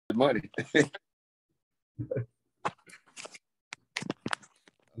money.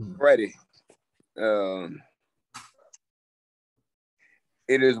 Ready.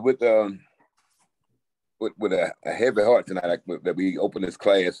 It is with a heavy heart tonight that we open this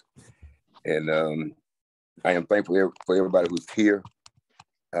class, and I am thankful for everybody who's here.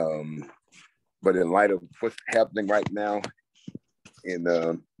 But in light of what's happening right now in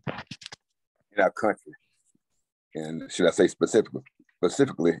our country, and should I say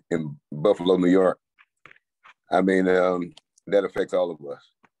specifically in Buffalo, New York, I mean, that affects all of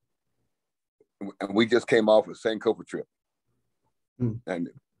us. And we just came off a Sankofa trip. And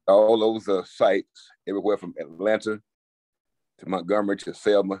all those sites, everywhere from Atlanta to Montgomery to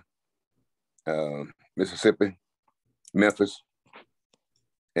Selma, Mississippi, Memphis,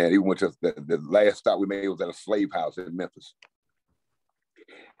 and even went to the last stop we made was at a slave house in Memphis.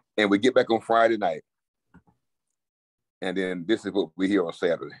 And we get back on Friday night, and then this is what we hear on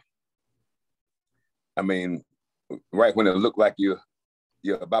Saturday. I mean, right when it looked like you're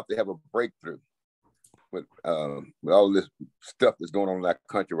about to have a breakthrough with all this stuff that's going on in our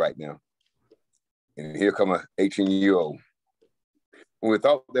country right now. And here come an 18-year-old. We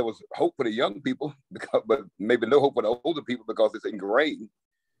thought there was hope for the young people, but maybe no hope for the older people because it's ingrained.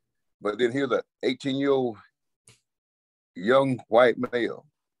 But then here's an 18-year-old young white male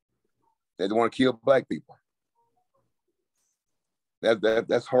that want to kill Black people.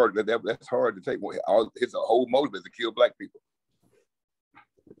 That's hard. That's hard to take. His whole motive is to kill Black people.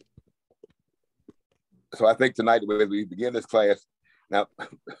 So I think tonight, as we begin this class, now,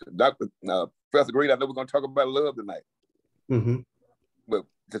 Professor Green, I know we're going to talk about love tonight. Mm-hmm. But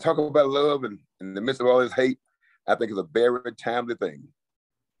to talk about love in the midst of all this hate, I think is a very timely thing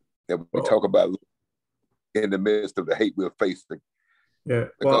that we talk about in the midst of the hate we're facing. Yeah,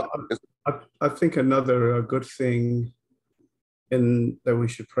 well, I think another good thing that we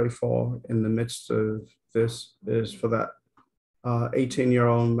should pray for in the midst of this is for that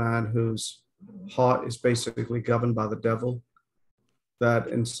 18-year-old man whose heart is basically governed by the devil, that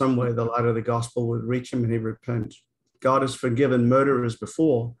in some way the light of the gospel would reach him and he repent. God has forgiven murderers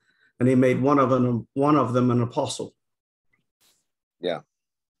before, and he made one of them an apostle. Yeah.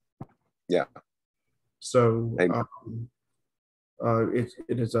 Yeah. So it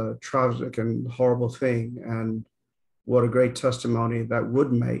is a tragic and horrible thing, and what a great testimony that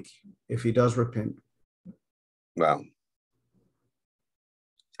would make if he does repent. Wow.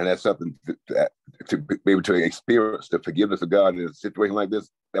 And that's something to be able to experience the forgiveness of God in a situation like this.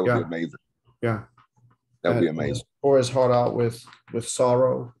 That would be amazing. Yeah. That would be amazing. Pour his heart out with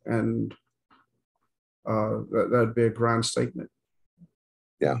sorrow, and that'd be a grand statement.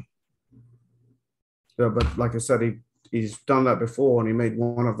 Yeah. Yeah, but like I said, he's done that before, and he made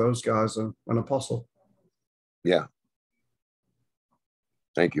one of those guys an apostle. Yeah.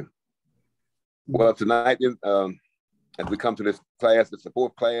 Thank you. Well, tonight, as we come to this class, it's the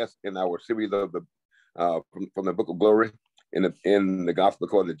fourth class in our series of the from the Book of Glory in the Gospel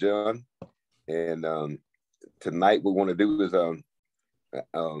according to John. And tonight, what we want to do is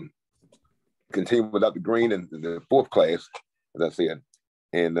continue with Dr. Green in the fourth class, as I said.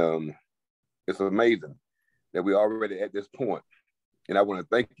 And it's amazing that we're already at this point. And I want to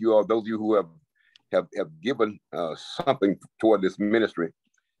thank you all, those of you who have given something toward this ministry.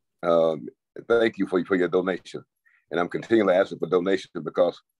 Thank you for your donation. And I'm continually asking for donations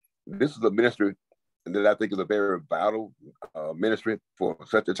because this is a ministry that I think is a very vital ministry for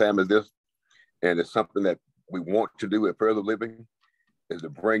such a time as this. And it's something that we want to do at Further Living, is to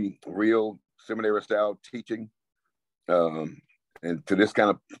bring real seminary style teaching and to this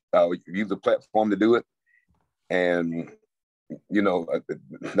kind of use the platform to do it. And, you know,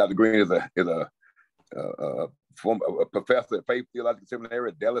 Dr. Green is a professor at Faith Theological Seminary,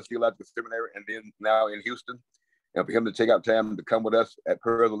 at Dallas Theological Seminary, and then now in Houston. And for him to take out time to come with us at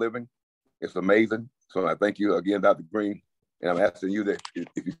Further Living, it's amazing. So I thank you again, Dr. Green. And I'm asking you that if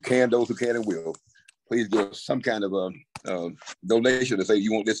you can, those who can and will, please give us some kind of donation to say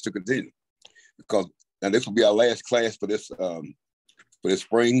you want this to continue. Because now this will be our last class for this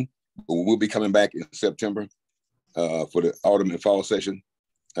spring, but we'll be coming back in September for the autumn and fall session.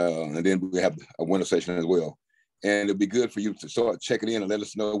 And then we have a winter session as well. And it'd be good for you to start checking in and let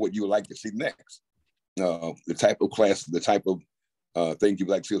us know what you would like to see next. The type of class, the type of things you'd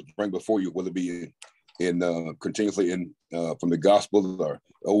like to see us bring before you, whether it be in continuously in from the Gospels or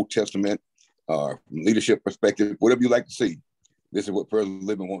Old Testament, from leadership perspective, whatever you like to see. This is what Further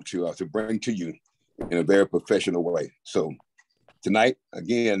Living wants you to bring to you in a very professional way. So tonight,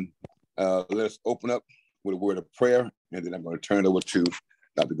 again, let's open up with a word of prayer, and then I'm going to turn it over to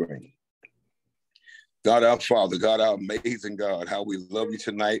Dr. Green. God, our Father, God, our amazing God, how we love you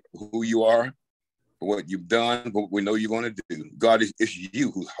tonight, who you are, for what you've done, what we know you're going to do. God, it's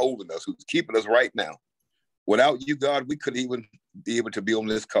you who's holding us, who's keeping us right now. Without you, God, we couldn't even be able to be on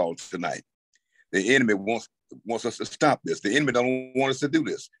this call tonight. The enemy wants us to stop this. The enemy don't want us to do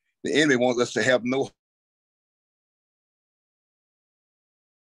this. The enemy wants us to have no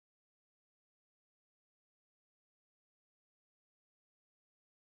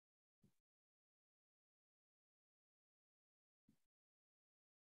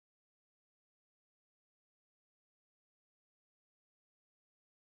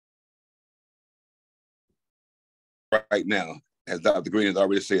right now. As Dr. Green has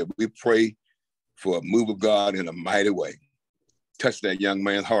already said, we pray for a move of God in a mighty way. Touch that young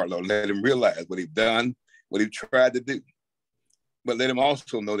man's heart, Lord. Let him realize what he's done, what he tried to do. But let him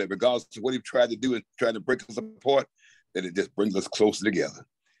also know that regardless of what he tried to do and trying to break us apart, that it just brings us closer together.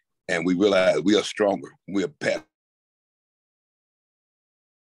 And we realize we are stronger. We are better.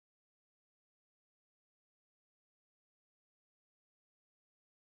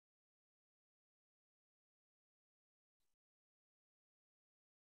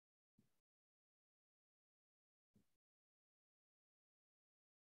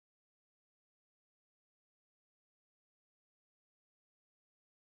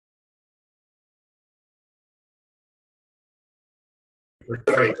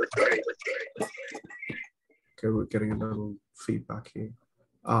 Okay, we're getting a little feedback here.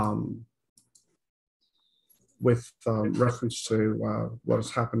 With reference to what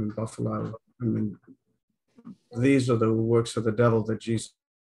has happened in Buffalo, I mean, these are the works of the devil that Jesus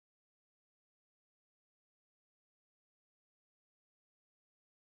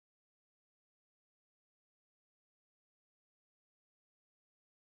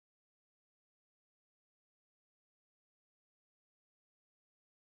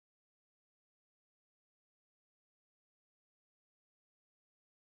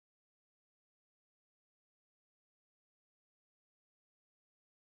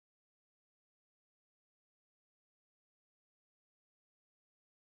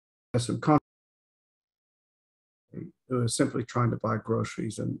has some who is simply trying to buy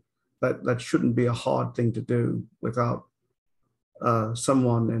groceries, and that shouldn't be a hard thing to do without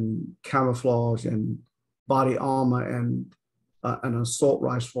someone in camouflage and body armor and an assault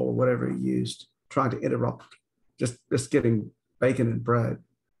rifle or whatever he used, trying to interrupt just getting bacon and bread.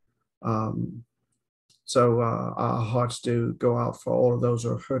 So our hearts do go out for all of those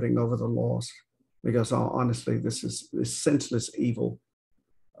who are hurting over the loss, because honestly, this is senseless evil,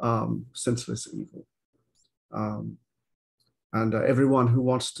 senseless evil. And everyone who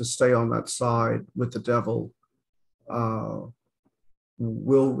wants to stay on that side with the devil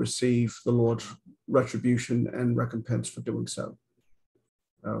will receive the Lord's retribution and recompense for doing so.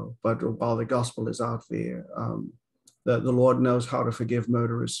 But while the gospel is out there, the Lord knows how to forgive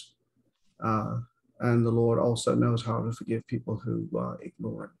murderers, and the Lord also knows how to forgive people who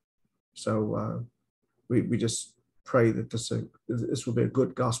ignore him. So we just pray that this will be a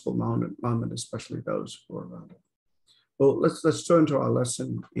good gospel moment, especially those who are around it. Well, let's turn to our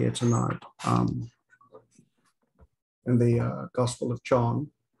lesson here tonight in the Gospel of John.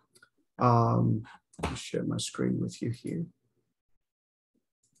 Let me share my screen with you here.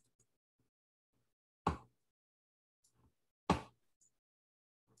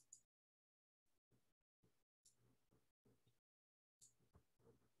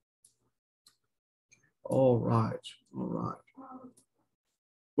 All right.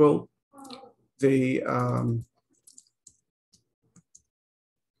 Well, the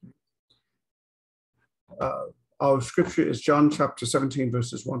our scripture is John chapter 17,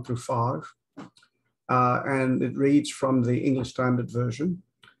 verses 1 through 5. And it reads from the English Standard Version.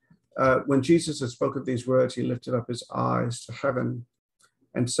 When Jesus had spoken these words, he lifted up his eyes to heaven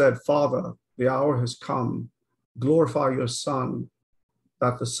and said, "Father, the hour has come. Glorify your Son,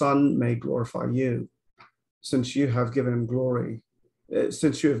 that the Son may glorify you, since you have given him glory,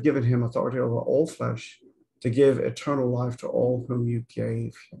 since you have given him authority over all flesh, to give eternal life to all whom you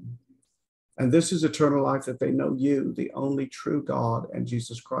gave him. And this is eternal life, that they know you, the only true God, and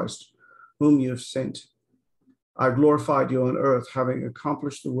Jesus Christ, whom you have sent. I glorified you on earth, having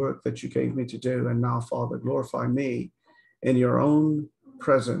accomplished the work that you gave me to do. And now, Father, glorify me in your own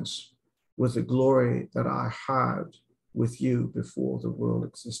presence with the glory that I had with you before the world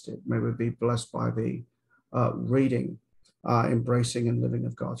existed." May we be blessed by the reading, embracing, and living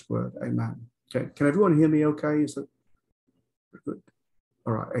of God's word. Amen. Okay. Can everyone hear me okay? Is it good?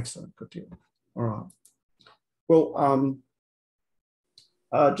 All right. Excellent. Good to hear. All right. Well,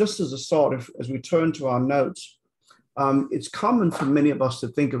 just as a start, as we turn to our notes, It's common for many of us to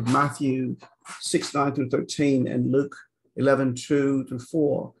think of Matthew 6, 9 through 13 and Luke 11, 2 through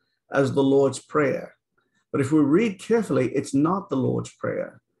 4 as the Lord's Prayer. But if we read carefully, it's not the Lord's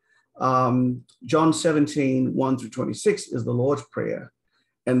Prayer. John 17, 1 through 26 is the Lord's Prayer.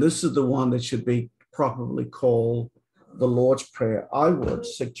 And this is the one that should be properly called the Lord's Prayer. I would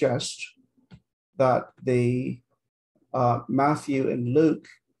suggest that the Matthew and Luke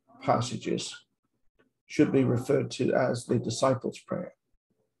passages should be referred to as the disciples' prayer.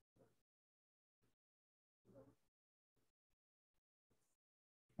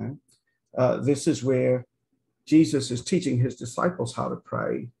 Okay. This is where Jesus is teaching his disciples how to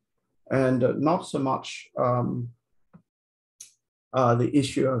pray, and not so much the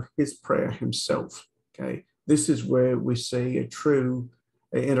issue of his prayer himself. Okay, this is where we see a true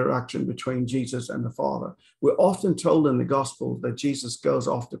interaction between Jesus and the Father. We're often told in the Gospel that Jesus goes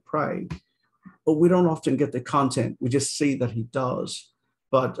off to pray, but we don't often get the content. We just see that he does.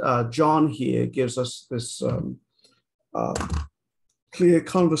 But John here gives us this clear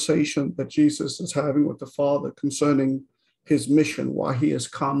conversation that Jesus is having with the Father concerning his mission, why he has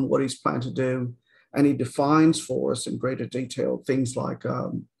come, what he's planned to do. And he defines for us in greater detail things like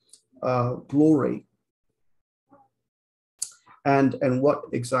glory and what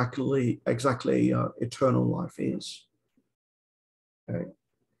exactly eternal life is. Okay.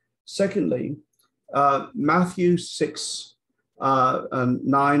 Secondly, Matthew 6,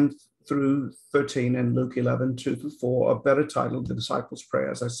 9 through 13 and Luke 11, 2 through 4 are better titled the disciples'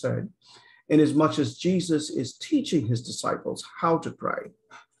 prayer, as I said, inasmuch as Jesus is teaching his disciples how to pray.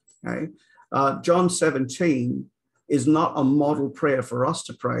 Okay? John 17 is not a model prayer for us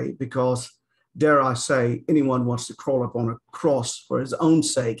to pray because, dare I say, anyone wants to crawl up on a cross for his own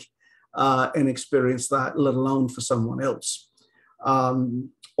sake and experience that, let alone for someone else.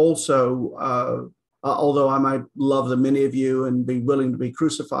 Although I might love the many of you and be willing to be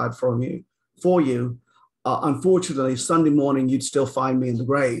crucified for you, unfortunately, Sunday morning, you'd still find me in the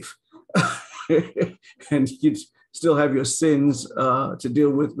grave. And you'd still have your sins to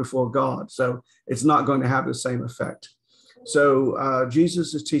deal with before God. So it's not going to have the same effect. So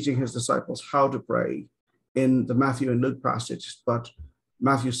Jesus is teaching his disciples how to pray in the Matthew and Luke passage, but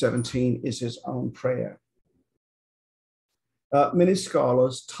Matthew 17 is his own prayer. Many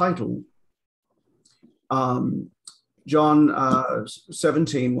scholars title John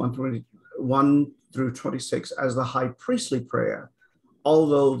 17, 1 through 26 as the high priestly prayer,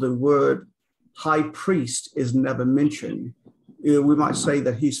 although the word high priest is never mentioned. We might say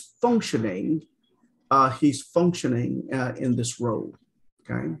that he's functioning in this role.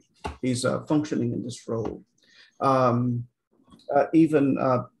 Okay, he's functioning in this role. Even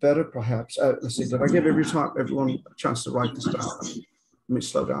better, perhaps. Let's see. Did I give everyone a chance to write this down? Let me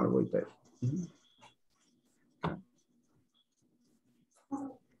slow down a wee bit. Mm-hmm.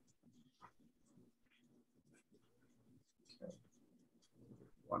 Okay.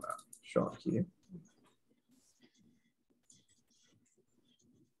 One shot here.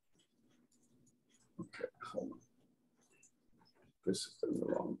 Okay, hold on. This is in the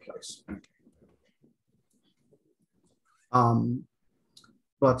wrong place.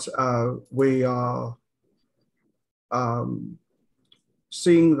 But we are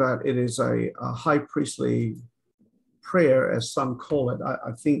seeing that it is a high priestly prayer, as some call it.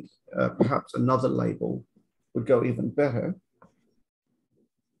 I think perhaps another label would go even better.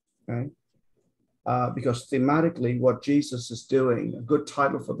 Okay, because thematically, what Jesus is doing, a good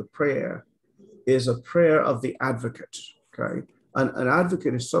title for the prayer, is a prayer of the advocate. Okay. An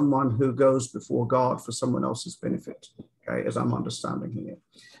advocate is someone who goes before God for someone else's benefit, okay, as I'm understanding here.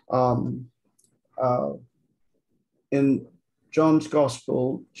 In John's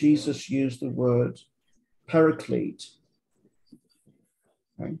gospel, Jesus used the word paraclete,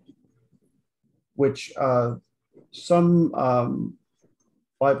 okay, which some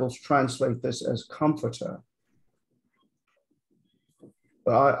Bibles translate this as comforter.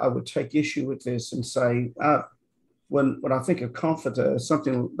 But I would take issue with this and say, when I think of comforter, it's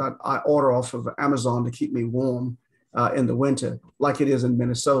something that I order off of Amazon to keep me warm in the winter, like it is in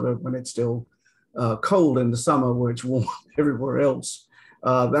Minnesota when it's still cold in the summer where it's warm everywhere else.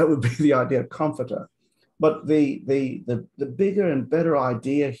 That would be the idea of comforter. But the bigger and better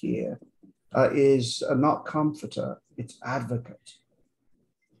idea here is not comforter, it's advocate.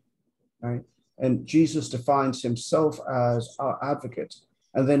 Right? And Jesus defines himself as our advocate.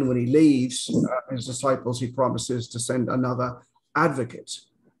 And then when he leaves his disciples, he promises to send another advocate,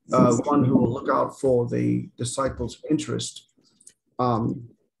 one who will look out for the disciples' interest. One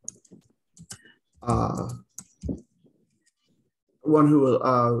one who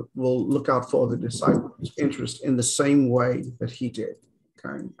will look out for the disciples' interest in the same way that he did,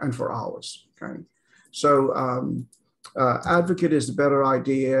 okay, and for ours, okay. So advocate is the better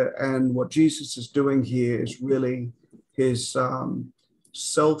idea, and what Jesus is doing here is really his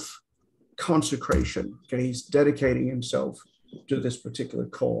self-consecration. Okay, he's dedicating himself to this particular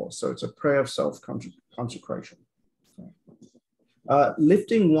cause. So it's a prayer of self-consecration.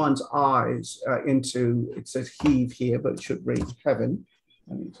 Lifting one's eyes into, it says heave here, but it should read heaven.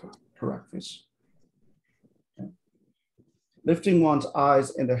 I need to correct this. Okay. Lifting one's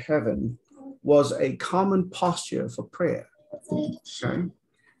eyes into heaven was a common posture for prayer. Okay,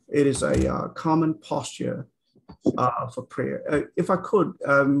 it is a common posture for prayer. If I could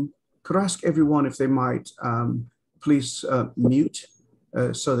ask everyone if they might please mute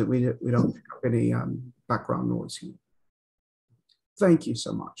so that we don't pick up any background noise here. Thank you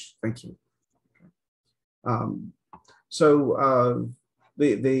so much. Thank you. So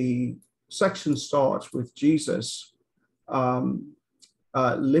the section starts with Jesus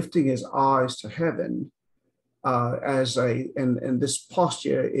lifting his eyes to heaven and this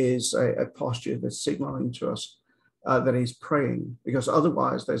posture is a posture that's signaling to us that he's praying, because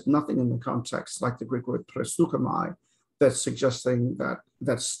otherwise there's nothing in the context, like the Greek word proseuchomai, that's suggesting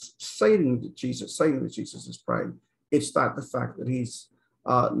that's saying that Jesus is praying. It's that the fact that he's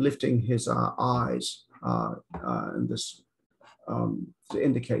lifting his eyes and this to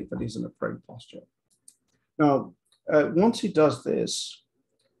indicate that he's in a praying posture. Now, once he does this,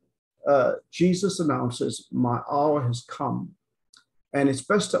 Jesus announces, "My hour has come," and it's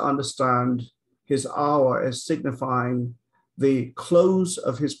best to understand his hour as signifying the close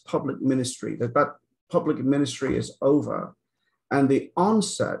of his public ministry, that public ministry is over, and the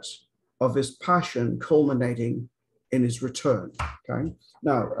onset of his passion culminating in his return. Okay.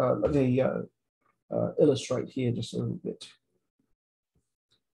 Now let me illustrate here just a little bit.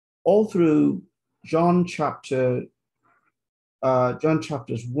 All through John chapters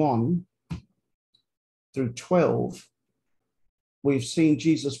 1 through 12, we've seen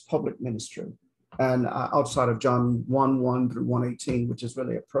Jesus' public ministry. And outside of John 1 through 1:18, which is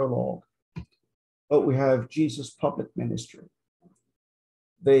really a prologue, but we have Jesus' public ministry.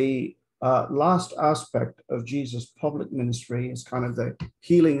 The last aspect of Jesus' public ministry is kind of the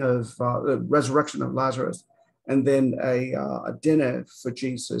healing of the resurrection of Lazarus, and then a dinner for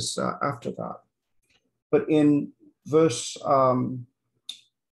Jesus after that. But in verse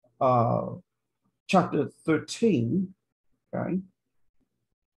chapter 13, okay,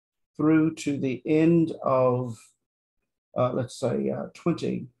 through to the end of, let's say,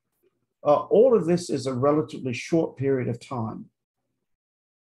 20, all of this is a relatively short period of time.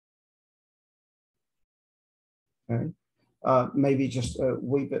 Okay, maybe just a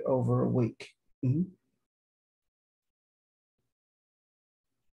wee bit over a week. Mm-hmm.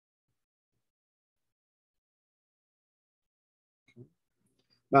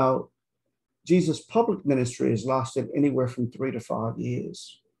 Now, Jesus' public ministry has lasted anywhere from 3 to 5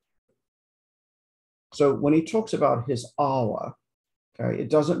 years. So when he talks about his hour, okay, it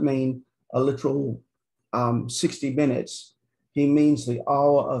doesn't mean a literal 60 minutes. He means the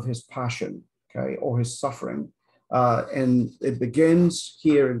hour of his passion, okay, or his suffering. And it begins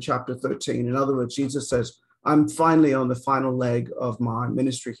here in chapter 13. In other words, Jesus says, I'm finally on the final leg of my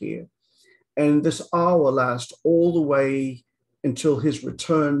ministry here. And this hour lasts all the way until his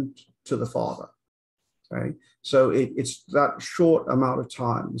return to the Father. Okay, so it's that short amount of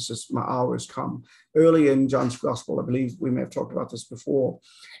time. This is, my hour has come. Early in John's Gospel, I believe we may have talked about this before,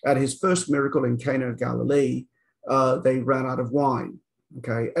 at his first miracle in Cana of Galilee, they ran out of wine.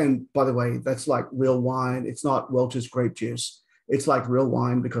 Okay, and by the way, that's like real wine. It's not Welch's grape juice. It's like real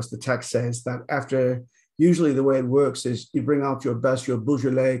wine, because the text says that after, usually the way it works is you bring out your best, your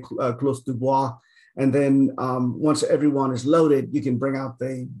Beaujolais, Clos du Bois, and then once everyone is loaded, you can bring out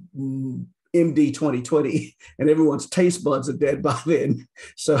the MD 2020, and everyone's taste buds are dead by then.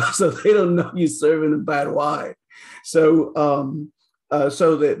 So they don't know you're serving a bad wine. So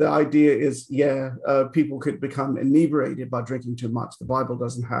the idea is, people could become inebriated by drinking too much. The Bible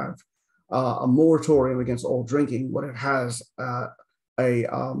doesn't have a moratorium against all drinking. What it has a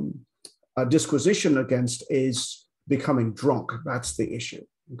disquisition against is becoming drunk. That's the issue.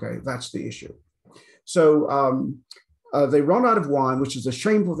 Okay, that's the issue. So they run out of wine, which is a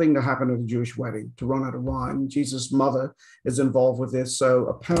shameful thing to happen at a Jewish wedding, to run out of wine. Jesus' mother is involved with this. So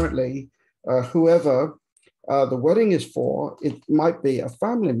apparently, whoever the wedding is for, it might be a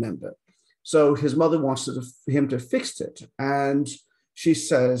family member. So his mother wants him to fix it. And she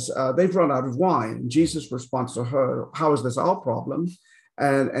says, they've run out of wine. And Jesus responds to her, how is this our problem?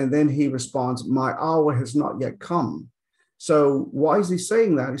 And then he responds, my hour has not yet come. So why is he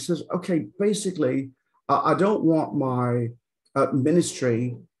saying that? He says, okay, basically, I don't want my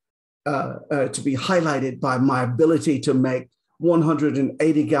ministry to be highlighted by my ability to make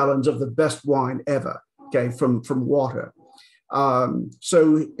 180 gallons of the best wine ever, okay, from water.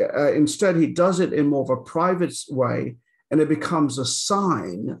 So instead, he does it in more of a private way, and it becomes a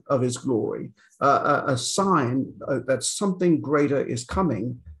sign of his glory, a sign that something greater is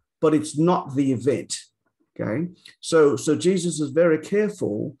coming, but it's not the event. Okay, so Jesus is very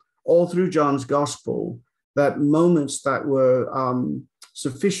careful all through John's gospel that moments that were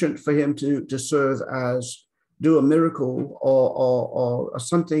sufficient for him to serve as do a miracle or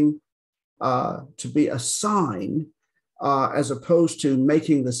something to be a sign as opposed to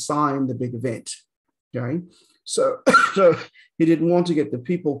making the sign the big event. Okay, so he didn't want to get the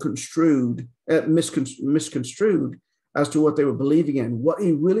people misconstrued as to what they were believing in. What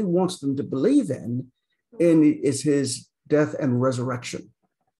he really wants them to believe in is his death and resurrection.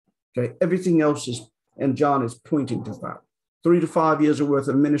 Okay, everything else is, and John is pointing to that. 3 to 5 years worth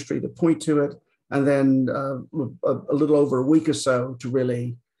of ministry to point to it, and then a little over a week or so to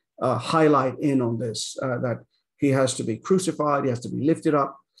really highlight in on this, that he has to be crucified, he has to be lifted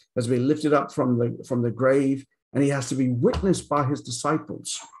up, from the grave, and he has to be witnessed by his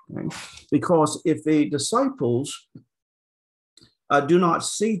disciples. Okay? Because if the disciples do not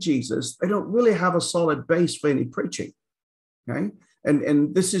see Jesus, they don't really have a solid base for any preaching. Okay,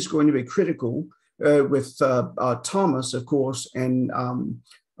 and this is going to be critical with Thomas, of course, in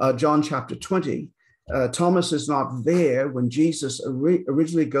John chapter 20. Thomas is not there when Jesus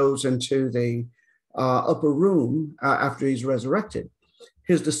originally goes into the upper room after he's resurrected.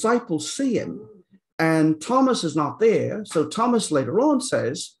 His disciples see him, and Thomas is not there. So Thomas later on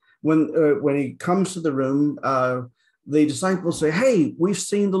says, when he comes to the room, the disciples say, "Hey, we've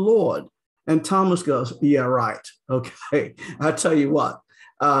seen the Lord." And Thomas goes, "Yeah, right. Okay, I tell you what,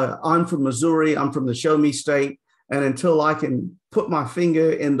 I'm from Missouri. I'm from the Show Me State. And until I can put my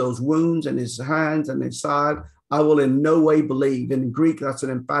finger in those wounds in his hands and his side, I will in no way believe." In Greek, that's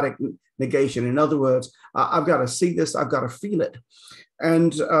an emphatic negation. In other words, I've got to see this. I've got to feel it.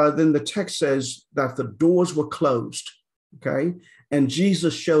 And then the text says that the doors were closed. Okay. And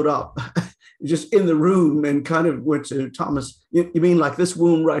Jesus showed up just in the room and kind of went to Thomas, "You mean like this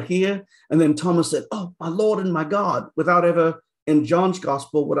wound right here?" And then Thomas said, "Oh, my Lord and my God," without ever, in John's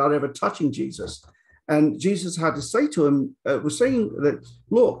gospel, without ever touching Jesus. And Jesus had to say to him, was saying that,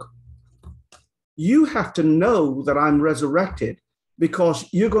 "Look, you have to know that I'm resurrected, because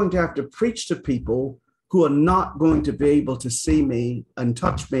you're going to have to preach to people who are not going to be able to see me and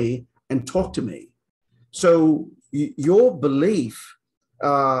touch me and talk to me. So your belief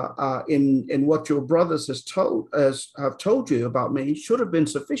in what your brothers have told you about me should have been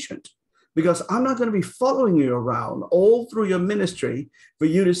sufficient, because I'm not going to be following you around all through your ministry for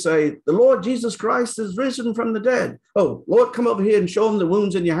you to say, 'The Lord Jesus Christ is risen from the dead. Oh, Lord, come over here and show him the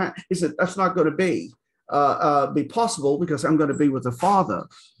wounds in your hand.'" He said, "That's not going to be possible, because I'm going to be with the Father."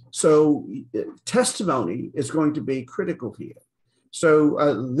 So testimony is going to be critical here. So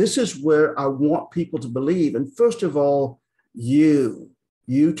this is where I want people to believe. And first of all, you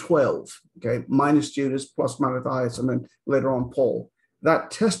 12, okay, minus Judas, plus Matthias, and then later on Paul. That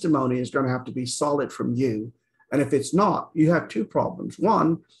testimony is going to have to be solid from you. And if it's not, you have two problems. One,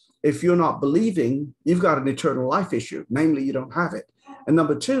 if you're not believing, you've got an eternal life issue, namely you don't have it. And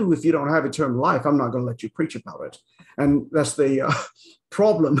number two, if you don't have eternal life, I'm not going to let you preach about it. And that's the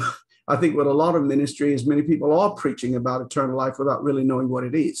problem, I think, with a lot of ministry, is many people are preaching about eternal life without really knowing what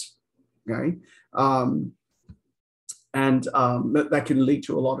it is. Okay. That can lead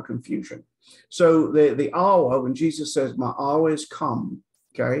to a lot of confusion. So the hour, when Jesus says, "My hour is come,"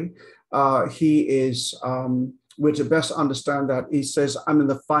 okay, he is, we're to best understand that he says, "I'm in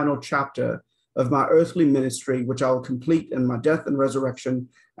the final chapter of my earthly ministry, which I will complete in my death and resurrection,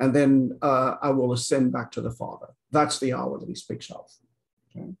 and then I will ascend back to the Father." That's the hour that he speaks of.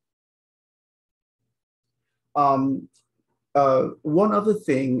 Okay. One other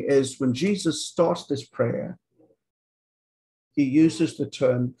thing is, when Jesus starts this prayer, he uses the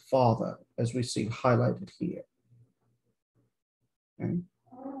term Father, as we see highlighted here. Okay.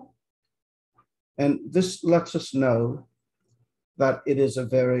 And this lets us know that it is a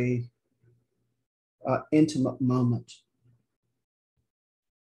very intimate moment.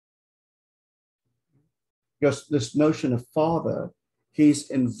 Because this notion of Father, he's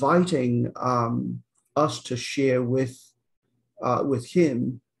inviting us to share with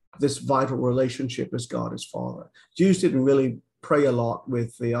him this vital relationship as God as Father. Jews didn't really pray a lot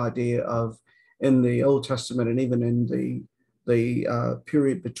with the idea of, in the Old Testament and even in the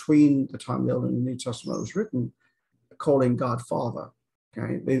period between the time the Old and the New Testament was written, calling God Father.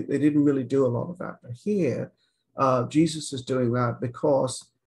 Okay, they didn't really do a lot of that. But here, Jesus is doing that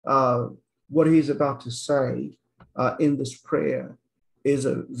because what he's about to say in this prayer is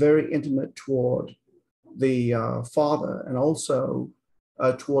a very intimate toward the Father, and also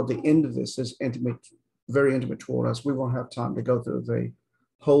toward the end of this is intimate, very intimate toward us. We won't have time to go through the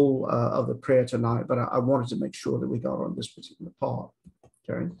whole of the prayer tonight, but I wanted to make sure that we got on this particular part.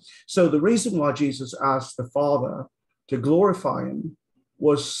 Okay, so the reason why Jesus asked the Father to glorify him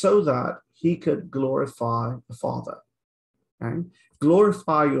was so that he could glorify the Father. Okay?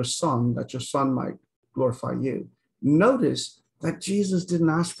 Glorify your Son, that your Son might glorify you. Notice that Jesus didn't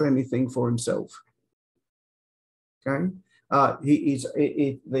ask for anything for himself. Okay,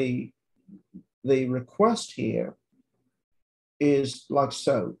 the request here is like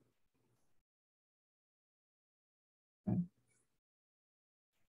so. Okay.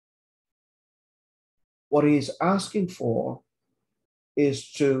 What he's asking for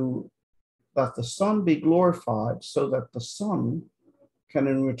is that the Son be glorified, so that the Son can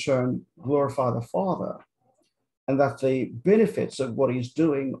in return glorify the Father, and that the benefits of what he's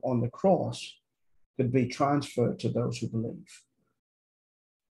doing on the cross could be transferred to those who believe.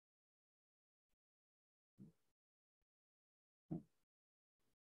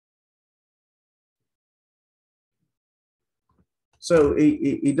 So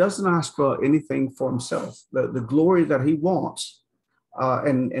he doesn't ask for anything for himself. The glory that he wants,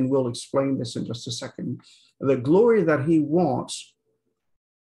 and we'll explain this in just a second, the glory that he wants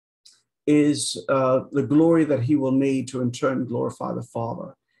is the glory that he will need to in turn glorify the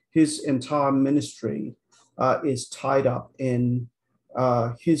Father. His entire ministry is tied up in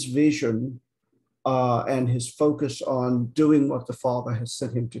his vision and his focus on doing what the Father has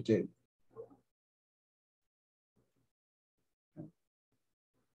sent him to do.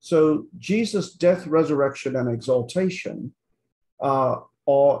 So Jesus' death, resurrection, and exaltation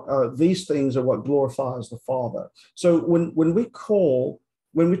these things are what glorifies the Father. So when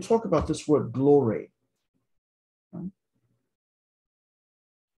we talk about this word glory,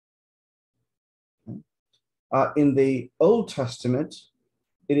 in the Old Testament,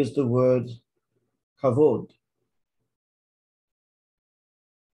 it is the word kavod.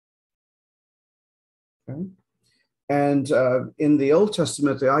 Okay. And in the Old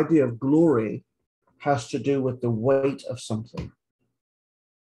Testament, the idea of glory has to do with the weight of something.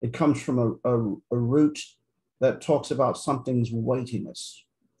 It comes from a root that talks about something's weightiness.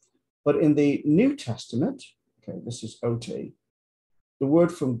 But in the New Testament, okay, this is OT, the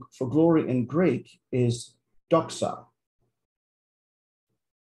word for glory in Greek is doxa.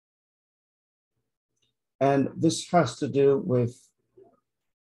 And this has to do with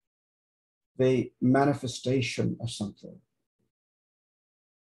the manifestation of something.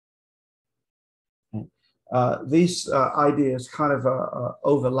 These ideas kind of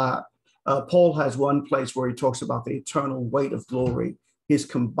overlap. Paul has one place where he talks about the eternal weight of glory. He's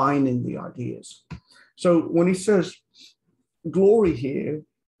combining the ideas. So when he says glory here,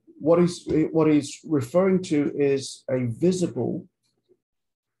 what he's referring to is a visible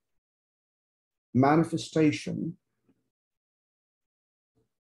manifestation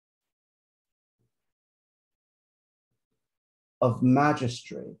of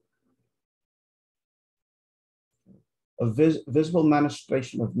majesty, a visible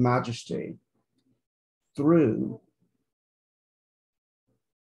manifestation of majesty through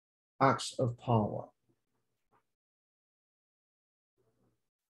acts of power.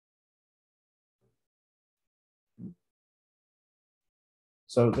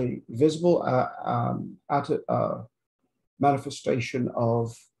 So the visible manifestation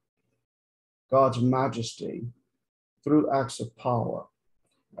of God's majesty through acts of power.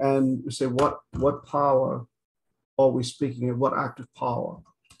 And we say, what power are we speaking of? What act of power?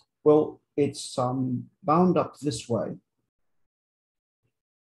 Well, it's bound up this way.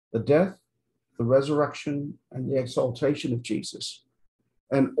 The death, the resurrection, and the exaltation of Jesus.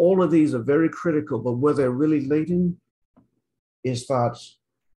 And all of these are very critical, but where they're really latent is that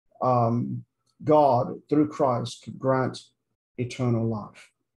God, through Christ, can grant eternal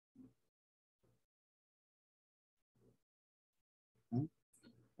life. Okay?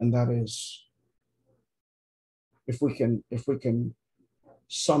 And that is, if we can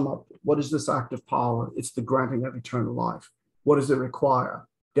sum up, what is this act of power? It's the granting of eternal life. What does it require?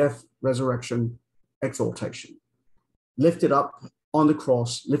 Death, resurrection, exaltation. Lifted up on the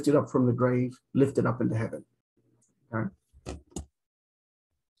cross, lifted up from the grave, lifted up into heaven. Okay.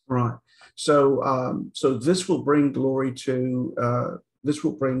 Right. So this will bring glory to the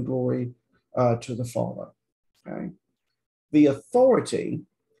Father. Okay. The authority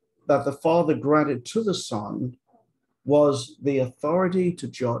that the Father granted to the Son was the authority to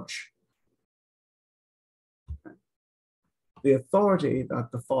judge. The authority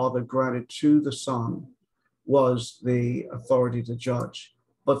that the Father granted to the Son was the authority to judge.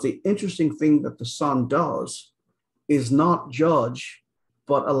 But the interesting thing that the Son does is not judge,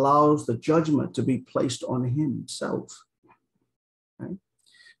 but allows the judgment to be placed on himself. Okay?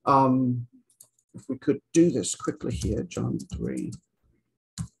 If we could do this quickly here, John 3:16.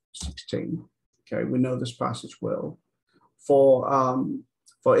 Okay, we know this passage well. For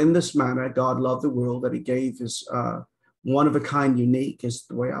in this manner God loved the world that he gave his one of a kind, unique is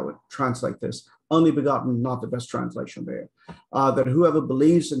the way I would translate this. Only begotten, not the best translation there. That whoever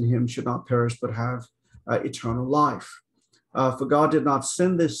believes in him should not perish but have eternal life. For God did not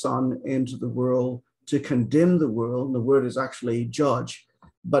send his Son into the world to condemn the world. The word is actually judge.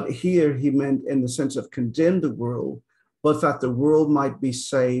 But here he meant in the sense of condemn the world, but that the world might be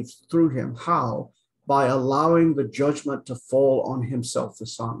saved through him. How? By allowing the judgment to fall on himself, the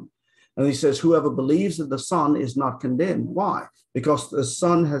Son. And he says, whoever believes in the Son is not condemned. Why? Because the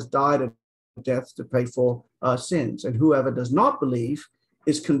Son has died a death to pay for sins. And whoever does not believe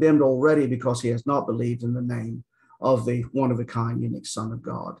is condemned already because he has not believed in the name of the one-of-a-kind, unique Son of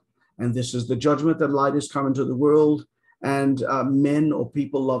God. And this is the judgment, that light is come into the world, and men or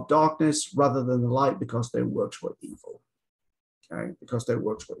people love darkness rather than the light because their works were evil. Okay, because their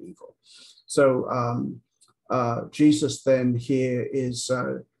works were evil. So Jesus then here is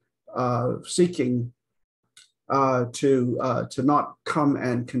seeking to not come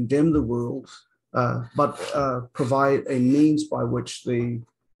and condemn the world, but provide a means by which the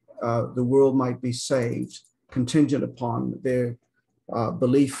world might be saved, contingent upon their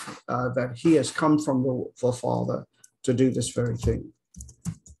belief that he has come from the Father to do this very thing.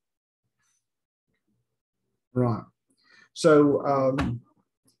 Right. So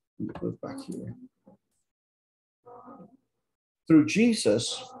move back here. Through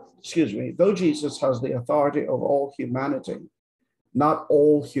Jesus, though Jesus has the authority over all humanity, not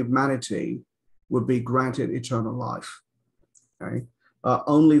all humanity would be granted eternal life. Okay,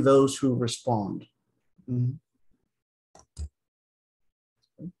 only those who respond. Mm-hmm.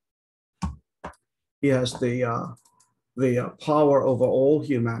 He has the power over all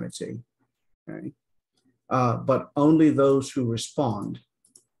humanity. Okay, but only those who respond.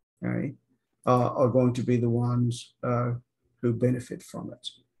 Okay, are going to be the ones who benefit from it.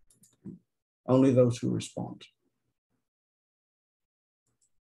 Only those who respond.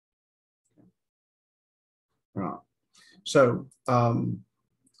 Right. So, all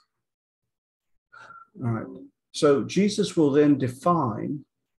right. So Jesus will then define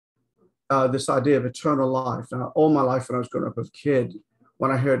this idea of eternal life. Now, all my life when I was growing up as a kid,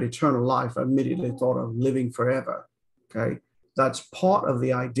 when I heard eternal life, I immediately thought of living forever. Okay, that's part of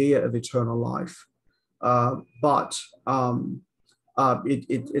the idea of eternal life, but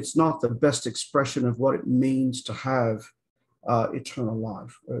it's not the best expression of what it means to have eternal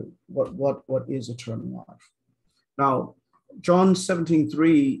life. What is eternal life? Now, John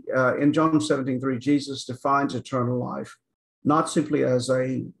 17:3, in John 17:3, Jesus defines eternal life not simply as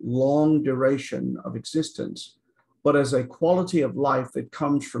a long duration of existence, but as a quality of life that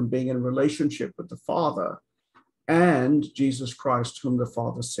comes from being in relationship with the Father and Jesus Christ, whom the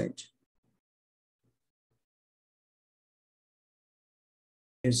Father sent.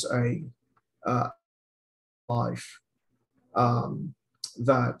 Is a life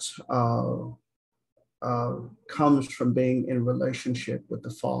that comes from being in relationship with the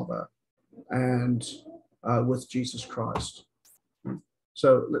Father and with Jesus Christ.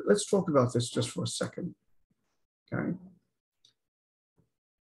 So let's talk about this just for a second. Okay.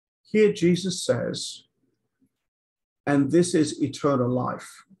 Here Jesus says, and this is eternal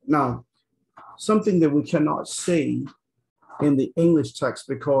life. Now, something that we cannot see in the English text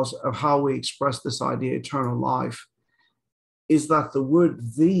because of how we express this idea, eternal life, is that the word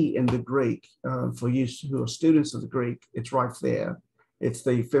 "the" in the Greek, for you who are students of the Greek, it's right there. It's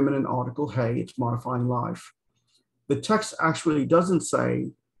the feminine article, hey, it's modifying life. The text actually doesn't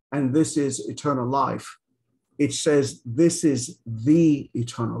say, and this is eternal life. It says, this is the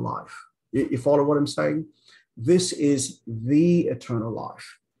eternal life. You follow what I'm saying? This is the eternal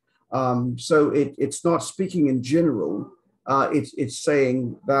life. So it's not speaking in general. It's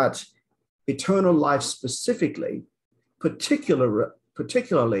saying that eternal life specifically,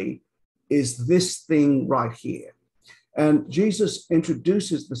 particularly, is this thing right here. And Jesus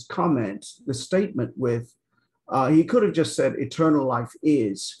introduces this comment, this statement with, he could have just said eternal life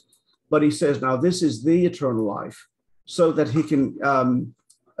is, but he says, now this is the eternal life, so that he can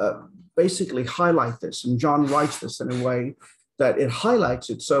basically highlight this. And John writes this in a way that it highlights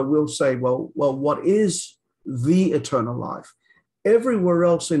it. So we'll say, well, what is the eternal life. Everywhere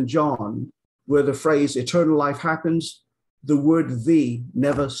else in John, where the phrase eternal life happens, the word the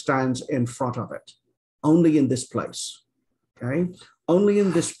never stands in front of it. Only in this place, okay? Only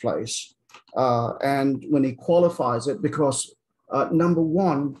in this place. And when he qualifies it, because number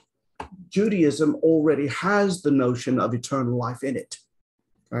one, Judaism already has the notion of eternal life in it,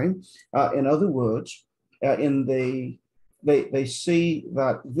 okay? In other words, they see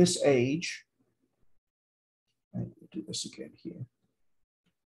that this age, I'll do this again here.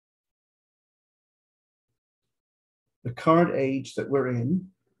 The current age that we're in,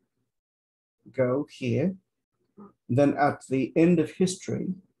 go here. Then at the end of history,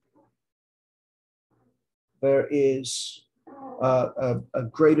 there is a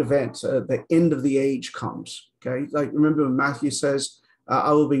great event. The end of the age comes. Okay, like remember when Matthew says,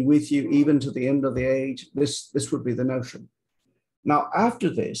 "I will be with you even to the end of the age." This would be the notion. Now after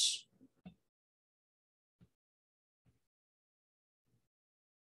this,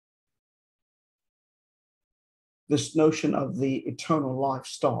 this notion of the eternal life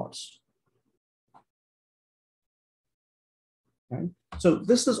starts. Okay, so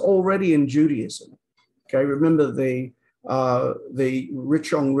this is already in Judaism. Okay, remember the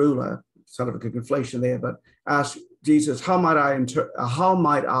rich young ruler, sort of a conflation there, but asked Jesus, how might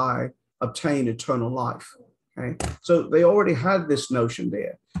I obtain eternal life? Okay, so they already had this notion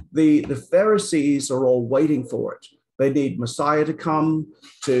there. The Pharisees are all waiting for it. They need Messiah to come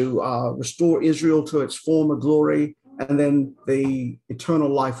to restore Israel to its former glory, and then the eternal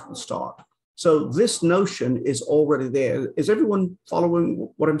life will start. So this notion is already there. Is everyone following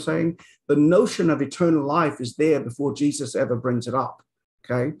what I'm saying? The notion of eternal life is there before Jesus ever brings it up,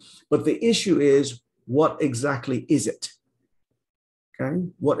 okay? But the issue is, what exactly is it? Okay,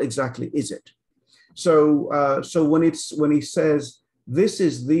 what exactly is it? So, when he says, this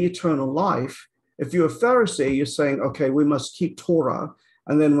is the eternal life, if you're a Pharisee, you're saying, okay, we must keep Torah.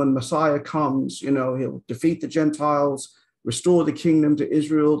 And then when Messiah comes, he'll defeat the Gentiles, restore the kingdom to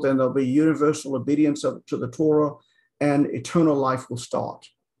Israel, then there'll be universal obedience to the Torah, and eternal life will start.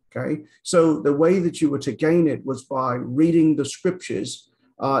 Okay, so the way that you were to gain it was by reading the scriptures,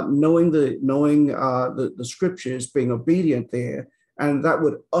 knowing the scriptures, being obedient there, and that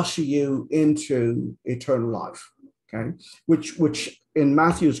would usher you into eternal life. Okay, which in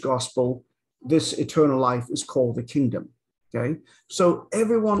Matthew's gospel, this eternal life is called the kingdom. Okay, so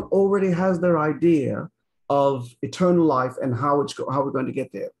everyone already has their idea of eternal life and how we're going to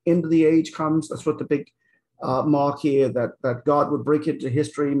get there. End of the age comes. That's what the big mark here, that God would break into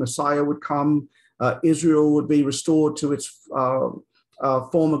history. Messiah would come. Israel would be restored to its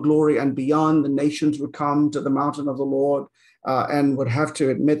former glory and beyond. The nations would come to the mountain of the Lord and would have to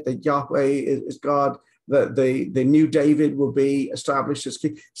admit that Yahweh is God. The new David will be established as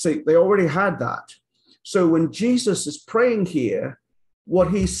king. See, they already had that. So when Jesus is praying here,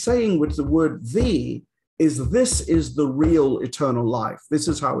 what he's saying with the word "the" is, this is the real eternal life. This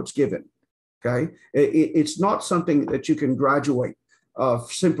is how it's given. Okay, it's not something that you can graduate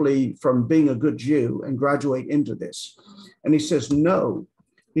simply from being a good Jew and graduate into this. And he says, no.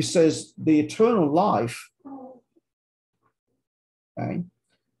 He says the eternal life, okay,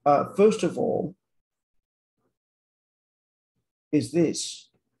 first of all, is this: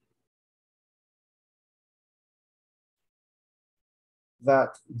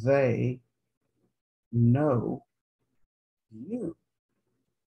 that they know you,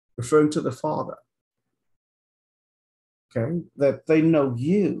 referring to the Father. Okay, that they know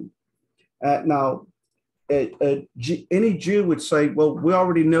you. Now, any Jew would say, well, we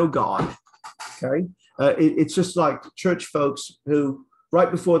already know God. Okay, it's just like church folks who,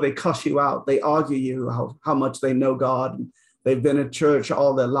 right before they cuss you out, they argue you how much they know God. And they've been at church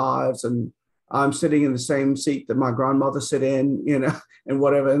all their lives, and I'm sitting in the same seat that my grandmother sit in, and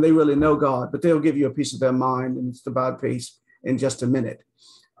whatever, and they really know God, but they'll give you a piece of their mind, and it's the bad piece in just a minute.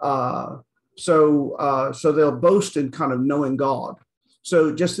 So they'll boast in kind of knowing God.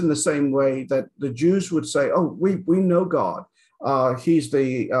 So just in the same way that the Jews would say, oh, we know God. He's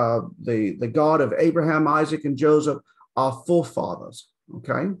the God of Abraham, Isaac, and Joseph, our forefathers.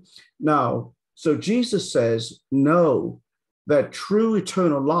 Okay. Now, so Jesus says, no, that true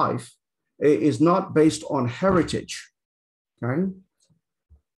eternal life is not based on heritage. Okay.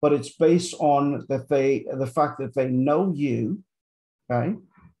 But it's based on the fact that they know you, okay,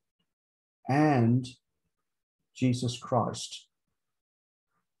 and Jesus Christ,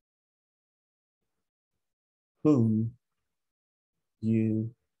 whom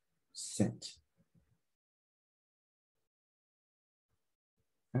you sent.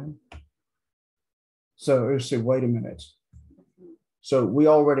 Okay. So you say, wait a minute. So we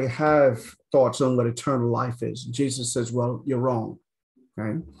already have thoughts on what eternal life is. Jesus says, well, you're wrong.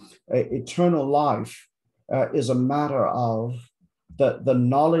 Okay. Eternal life is a matter of the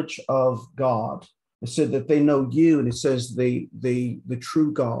knowledge of God. It said that they know you, and it says the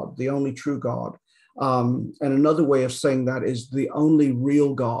true God, the only true God. And another way of saying that is the only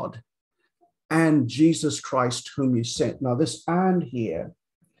real God and Jesus Christ whom you sent. Now this "and" here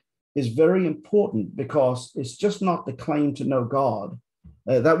is very important because it's just not the claim to know God.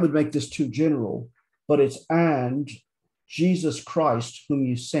 That would make this too general, but it's "and Jesus Christ whom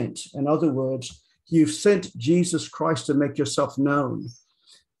you sent." In other words, you've sent Jesus Christ to make yourself known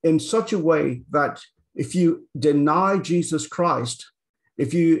in such a way that if you deny Jesus Christ,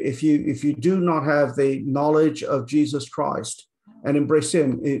 if you do not have the knowledge of Jesus Christ and embrace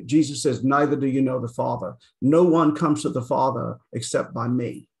him, Jesus says, neither do you know the Father. No one comes to the Father except by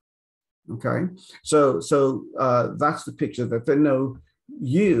me. Okay, so that's the picture, that they know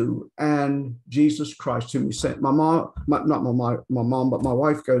you and Jesus Christ whom you sent. My mom, not my mom, but my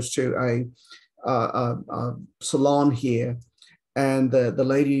wife goes to a salon here, and the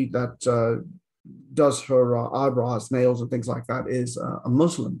lady that does her eyebrows, nails, and things like that is a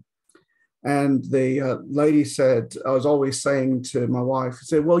Muslim. And the lady said, I was always saying to my wife, I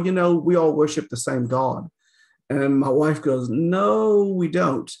said, well, you know, we all worship the same God. And my wife goes, no, we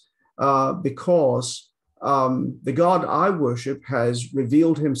don't, because the God I worship has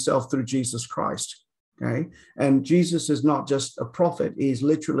revealed himself through Jesus Christ. Okay. And Jesus is not just a prophet. He's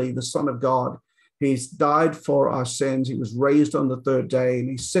literally the Son of God. He's died for our sins. He was raised on the third day, and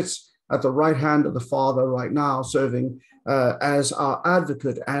he sits at the right hand of the Father right now, serving as our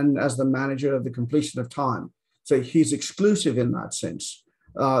advocate and as the manager of the completion of time. So he's exclusive in that sense,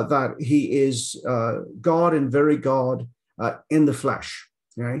 that he is God and very God in the flesh.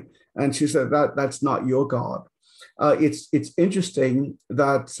 Okay. And she said that's not your God. It's interesting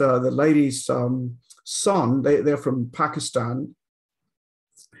that the lady's son, they're from Pakistan.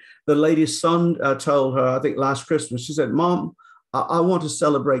 The lady's son told her, I think last Christmas, she said, Mom, I want to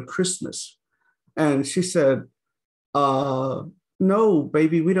celebrate Christmas. And she said, no,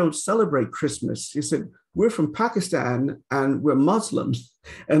 baby, we don't celebrate Christmas. She said, we're from Pakistan and we're Muslims.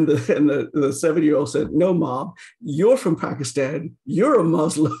 And the 7-year-old said, no, Mom, you're from Pakistan. You're a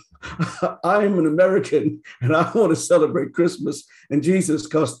Muslim. I'm an American, and I want to celebrate Christmas and Jesus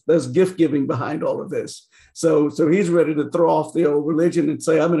because there's gift giving behind all of this. So he's ready to throw off the old religion and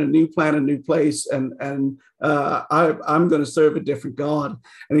say, I'm in a new plan, a new place, and I'm going to serve a different God.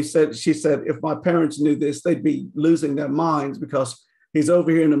 And she said, if my parents knew this, they'd be losing their minds, because he's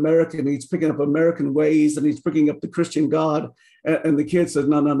over here in America and he's picking up American ways and he's picking up the Christian God. And the kid said,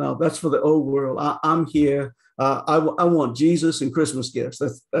 no, that's for the old world. I'm here. I want Jesus and Christmas gifts.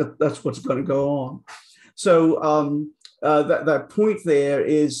 That's what's going to go on. So that point there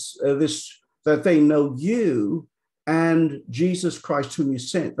is this, that they know you and Jesus Christ whom you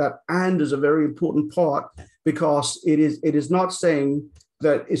sent. That "and" is a very important part, because it is not saying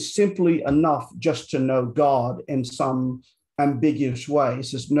that it's simply enough just to know God in some ambiguous way. It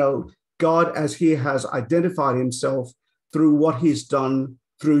says, no, God as he has identified himself through what he's done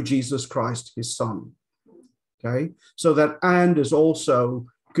through Jesus Christ, his son. Okay, so that "and" is also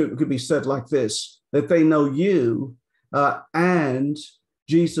could be said like this, that they know you and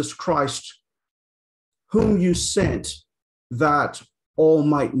Jesus Christ whom you sent, that all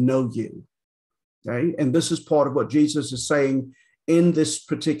might know you. Okay, and this is part of what Jesus is saying in this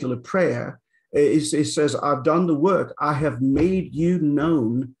particular prayer. It says, I've done the work. I have made you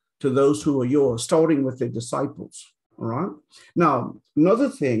known to those who are yours, starting with the disciples. All right. Now, another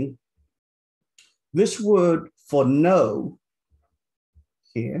thing, this word for know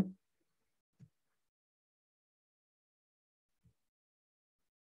here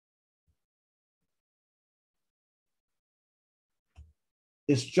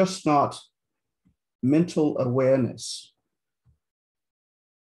is just not mental awareness.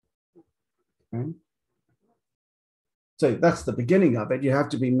 Okay. So that's the beginning of it. You have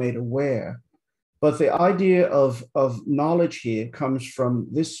to be made aware. But the idea of knowledge here comes from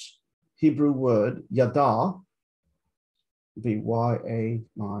this Hebrew word, yada, B-Y-A-I-D-A,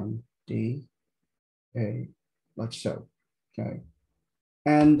 like so. Okay.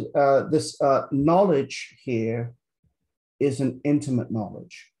 And this knowledge here is an intimate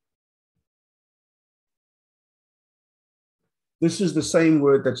knowledge. This is the same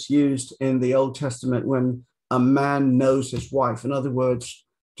word that's used in the Old Testament when a man knows his wife. In other words,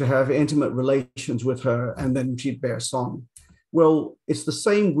 to have intimate relations with her, and then she'd bear a son. Well, it's the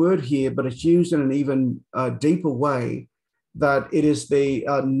same word here, but it's used in an even deeper way, that it is the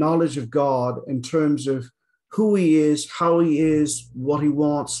knowledge of God in terms of who he is, how he is, what he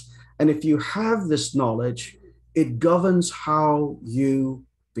wants. And if you have this knowledge, it governs how you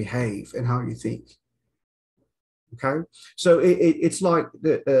behave and how you think. Okay, so it's like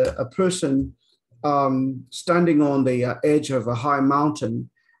a person standing on the edge of a high mountain,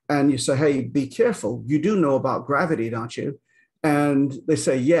 and you say, hey, be careful. You do know about gravity, don't you? And they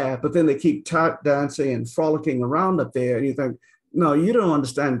say, yeah, but then they keep tap dancing and frolicking around up there. And you think, no, you don't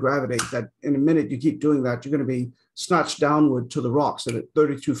understand gravity, that in a minute you keep doing that, you're going to be snatched downward to the rocks at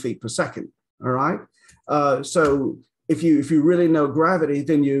 32 feet per second. All right. So if you really know gravity,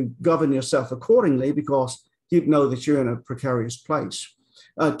 then you govern yourself accordingly, because you'd know that you're in a precarious place.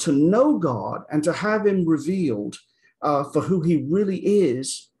 To know God and to have him revealed for who he really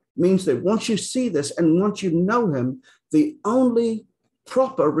is means that once you see this and once you know him, the only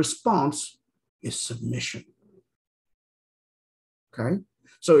proper response is submission. Okay?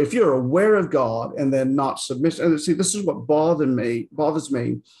 So if you're aware of God and then not submissive, and see, this is what bothers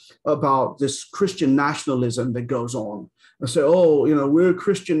me about this Christian nationalism that goes on. I say, oh, you know, we're a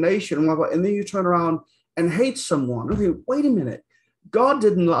Christian nation, and then you turn around and hate someone. Okay, wait a minute. God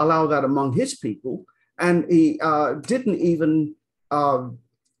didn't allow that among his people, and he didn't even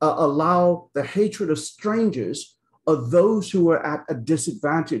allow the hatred of strangers, of those who are at a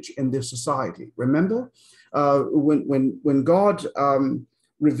disadvantage in this society. Remember, when God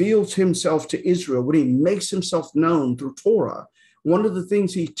reveals himself to Israel, when he makes himself known through Torah, one of the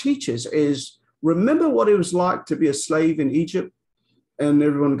things he teaches is, remember what it was like to be a slave in Egypt? And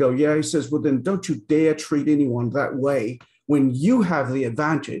everyone go, yeah. He says, well, then don't you dare treat anyone that way when you have the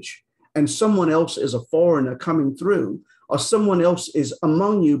advantage and someone else is a foreigner coming through, or someone else is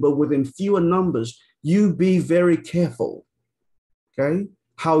among you, but within fewer numbers. You be very careful, okay,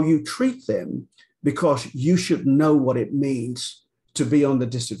 how you treat them, because you should know what it means to be on the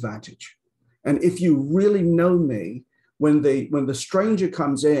disadvantage. And if you really know me, when the stranger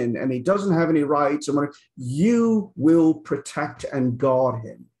comes in and he doesn't have any rights, you will protect and guard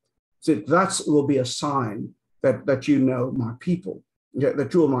him. So that will be a sign that you know my people,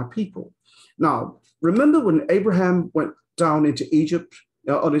 that you are my people. Now, remember when Abraham went down into Egypt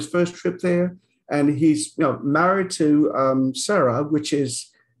on his first trip there, and he's married to Sarah, which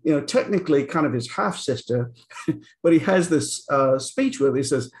is technically kind of his half sister, but he has this speech where he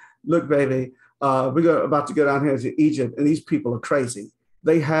says, "Look, baby, we're about to go down here to Egypt, and these people are crazy.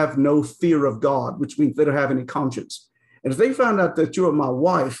 They have no fear of God, which means they don't have any conscience. And if they found out that you're my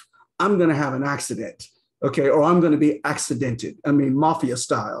wife, I'm going to have an accident, okay, or I'm going to be accidented. I mean, mafia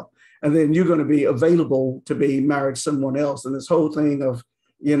style, and then you're going to be available to be married to someone else, and this whole thing of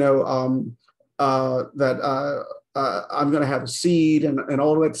that I'm going to have a seed and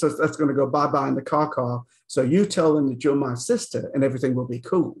all of that. So that's going to go bye-bye in the car. So you tell them that you're my sister and everything will be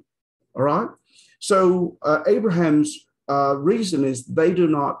cool. All right. So Abraham's reason is they do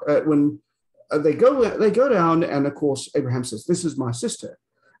not, when they go down, and of course, Abraham says, this is my sister.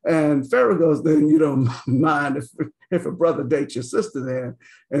 And Pharaoh goes, then you don't mind if a brother dates your sister there.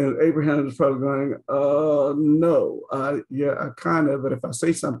 And Abraham is probably going, no, yeah, kind of, but if I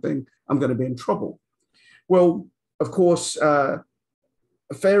say something, I'm going to be in trouble. Well, of course,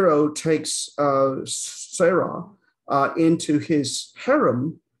 Pharaoh takes Sarah into his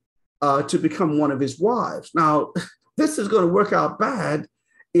harem to become one of his wives. Now, this is going to work out bad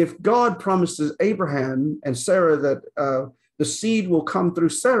if God promises Abraham and Sarah that the seed will come through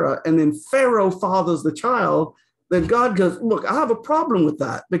Sarah, and then Pharaoh fathers the child. Then God goes, look, I have a problem with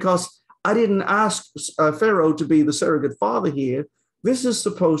that, because I didn't ask Pharaoh to be the surrogate father here. This is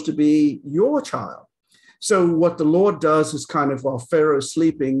supposed to be your child. So what the Lord does is kind of, while Pharaoh's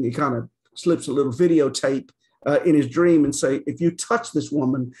sleeping, he kind of slips a little videotape in his dream and say, if you touch this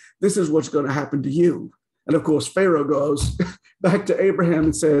woman, this is what's going to happen to you. And of course, Pharaoh goes back to Abraham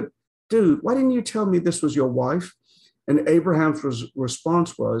and said, dude, why didn't you tell me this was your wife? And Abraham's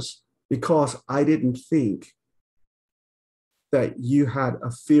response was, because I didn't think that you had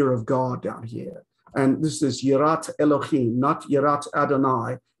a fear of God down here. And this is Yirat Elohim, not Yirat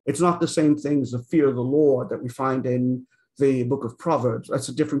Adonai. It's not the same thing as the fear of the Lord that we find in the book of Proverbs. That's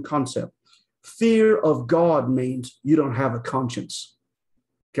a different concept. Fear of God means you don't have a conscience,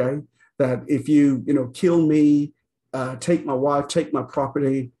 okay? That if you kill me, take my wife, take my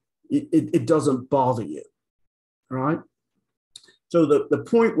property, it doesn't bother you, right? So the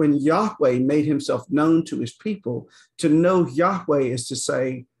point when Yahweh made himself known to his people, to know Yahweh is to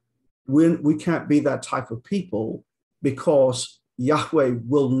say, we can't be that type of people because Yahweh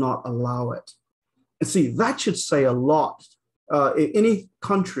will not allow it. And see, that should say a lot. In any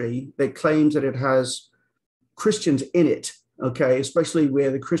country that claims that it has Christians in it, okay, especially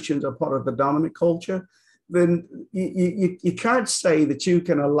where the Christians are part of the dominant culture, then you can't say that you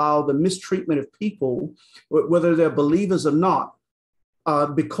can allow the mistreatment of people, whether they're believers or not,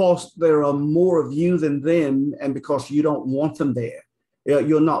 because there are more of you than them, and because you don't want them there.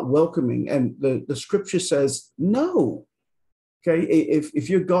 You're not welcoming. And the scripture says, no. Okay, if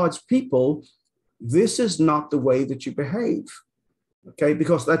you're God's people, this is not the way that you behave. Okay,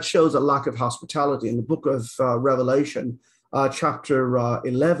 because that shows a lack of hospitality. In the book of Revelation, chapter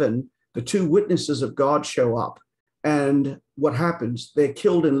 11, the two witnesses of God show up. And what happens? They're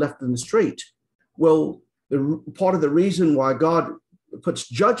killed and left in the street. Well, part of the reason why God puts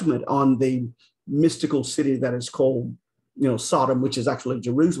judgment on the mystical city that is called, Sodom, which is actually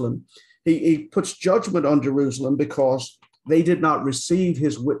Jerusalem. He puts judgment on Jerusalem because they did not receive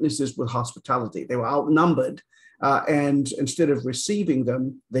his witnesses with hospitality. They were outnumbered, and instead of receiving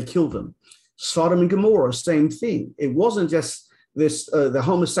them, they killed them. Sodom and Gomorrah, same thing. It wasn't just the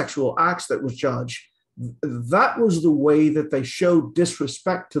homosexual acts that was judged. That was the way that they showed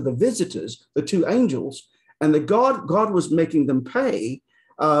disrespect to the visitors, the two angels, and God was making them pay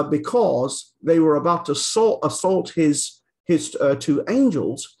because they were about to assault his two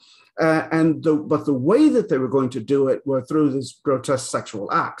angels. But the way that they were going to do it were through these grotesque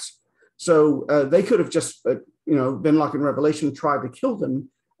sexual acts. So they could have just, been like in Revelation, tried to kill them,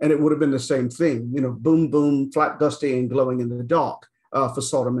 and it would have been the same thing, boom, boom, flat, dusty, and glowing in the dark for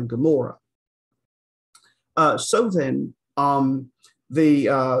Sodom and Gomorrah. So then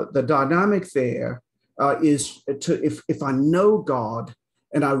the dynamic there is if I know God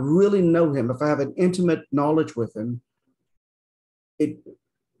and I really know him, if I have an intimate knowledge with him, it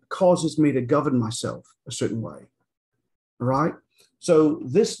causes me to govern myself a certain way, right? So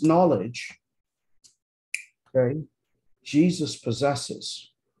this knowledge, okay, Jesus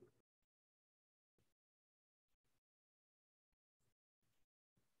possesses.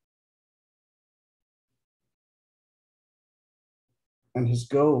 And his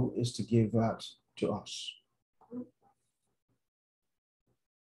goal is to give that to us.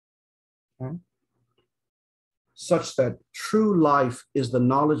 Okay? Such that true life is the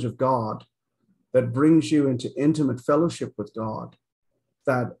knowledge of God that brings you into intimate fellowship with God,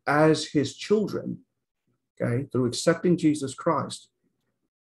 that as his children, okay, through accepting Jesus Christ,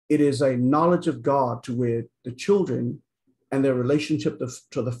 it is a knowledge of God to where the children and their relationship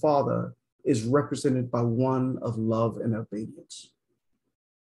to the Father is represented by one of love and obedience.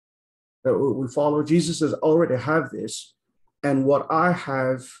 That we follow. Jesus says, already have this, and what I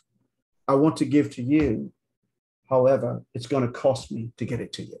have, I want to give to you. However, it's going to cost me to get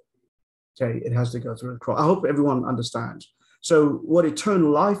it to you. Okay, it has to go through the cross. I hope everyone understands. So what eternal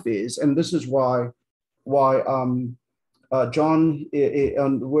life is, and this is why John,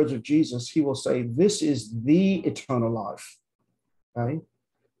 on the words of Jesus, he will say, this is the eternal life. Okay,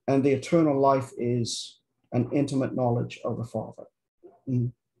 and the eternal life is an intimate knowledge of the Father.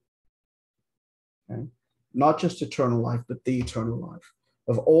 Okay? Not just eternal life, but the eternal life.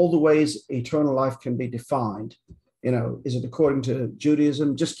 Of all the ways eternal life can be defined, is it according to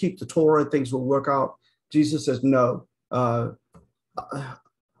Judaism? Just keep the Torah, things will work out. Jesus says, no, I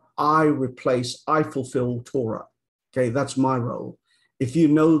fulfill Torah. Okay, that's my role. If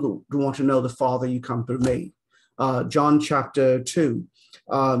you want to know the Father, you come through me. John chapter 2,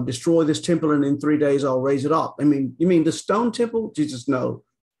 destroy this temple and in 3 days I'll raise it up. You mean the stone temple? Jesus, no.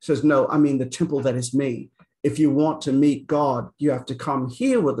 Says, no, I mean the temple that is me. If you want to meet God, you have to come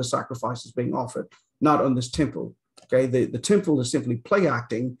here where the sacrifice is being offered, not on this temple. Okay, the temple is simply play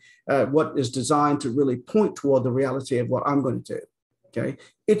acting, what is designed to really point toward the reality of what I'm going to do. Okay,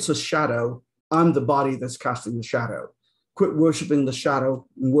 it's a shadow. I'm the body that's casting the shadow. Quit worshiping the shadow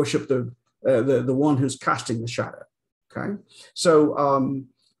and worship the one who's casting the shadow. Okay, so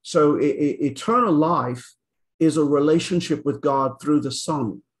eternal life is a relationship with God through the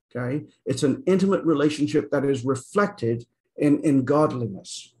Son. Okay, it's an intimate relationship that is reflected in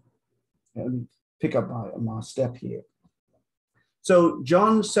godliness. And pick up my step here. So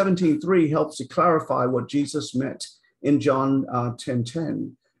John 17:3 helps to clarify what Jesus meant in John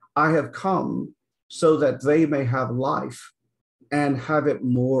 10:10. I have come so that they may have life and have it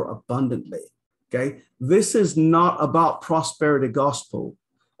more abundantly. Okay, this is not about prosperity gospel,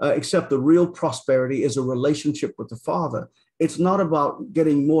 except the real prosperity is a relationship with the Father. It's not about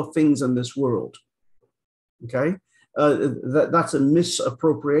getting more things in this world. Okay, that's a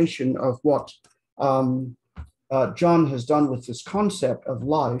misappropriation of what John has done with this concept of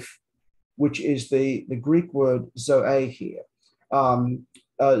life, which is the Greek word zoe here.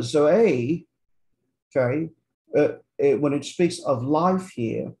 Zoe, okay, when it speaks of life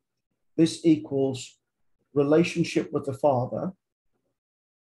here, this equals relationship with the Father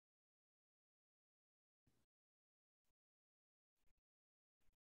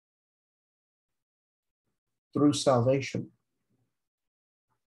through salvation.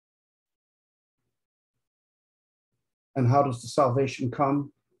 And how does the salvation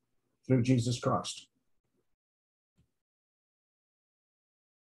come? Through Jesus Christ.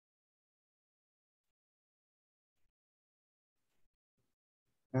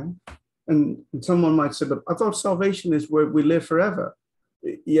 Okay. And someone might say, but I thought salvation is where we live forever.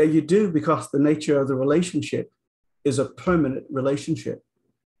 Yeah, you do, because the nature of the relationship is a permanent relationship,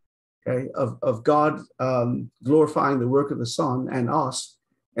 okay, of God glorifying the work of the Son and us,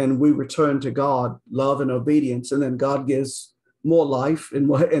 and we return to God, love and obedience, and then God gives more life, and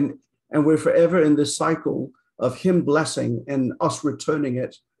we're forever in this cycle of Him blessing and us returning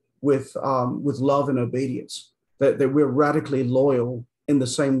it with love and obedience, that we're radically loyal in the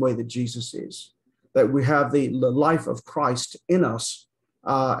same way that Jesus is, that we have the life of Christ in us,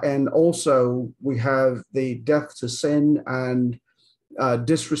 and also we have the death to sin and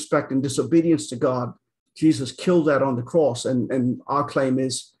disrespect and disobedience to God. Jesus killed that on the cross, and our claim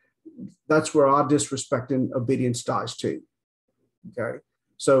is that's where our disrespect and obedience dies too. Okay,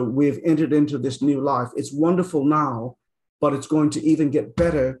 so we've entered into this new life. It's wonderful now, but it's going to even get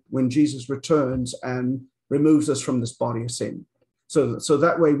better when Jesus returns and removes us from this body of sin. So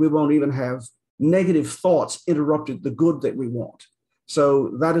that way we won't even have negative thoughts interrupted the good that we want.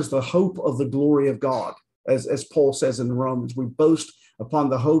 So that is the hope of the glory of God. As Paul says in Romans, we boast upon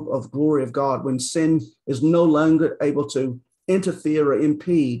the hope of glory of God when sin is no longer able to interfere or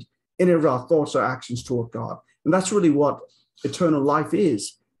impede any of our thoughts or actions toward God. And that's really what eternal life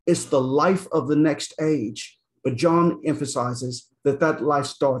is. It's the life of the next age. But John emphasizes that life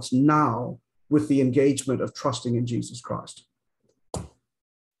starts now with the engagement of trusting in Jesus Christ.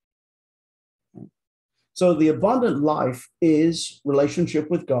 So the abundant life is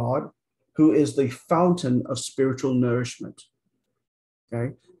relationship with God, who is the fountain of spiritual nourishment.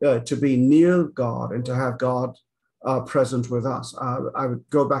 Okay, to be near God and to have God present with us. I would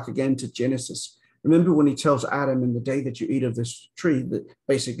go back again to Genesis. Remember when He tells Adam, in the day that you eat of this tree, that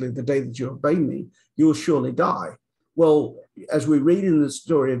basically the day that you obey me, you will surely die. Well, as we read in the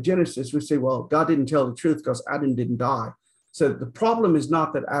story of Genesis, we say, well, God didn't tell the truth because Adam didn't die. So the problem is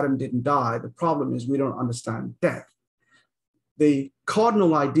not that Adam didn't die. The problem is we don't understand death. The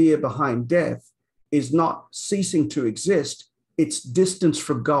cardinal idea behind death is not ceasing to exist. It's distance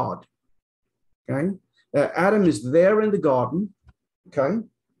from God. Okay. Adam is there in the garden. Okay.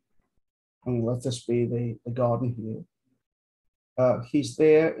 And let this be the garden here. He's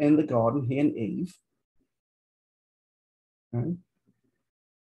there in the garden, he and Eve. Okay.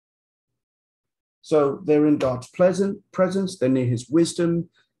 So they're in God's presence. They're near His wisdom.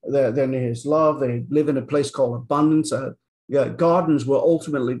 They're near His love. They live in a place called abundance. Gardens were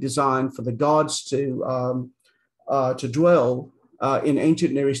ultimately designed for the gods to dwell in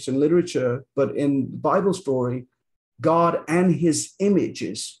ancient Near Eastern literature. But in the Bible story, God and His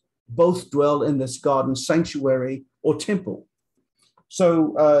images both dwell in this garden sanctuary or temple.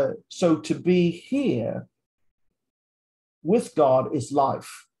 So to be here with God is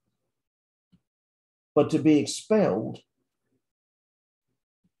life. But to be expelled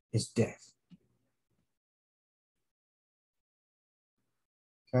is death.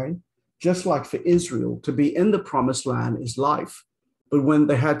 Okay? Just like for Israel, to be in the promised land is life. But when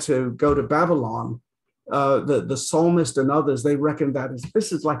they had to go to Babylon, the psalmist and others, they reckoned that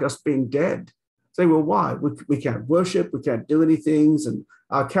this is like us being dead. Say, well, why? We can't worship, we can't do anything. And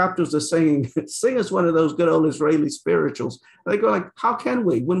our captors are saying, sing us one of those good old Israeli spirituals. And they go like, how can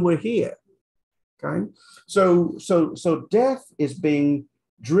we when we're here? Okay, so death is being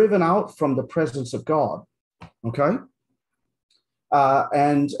driven out from the presence of God. Okay,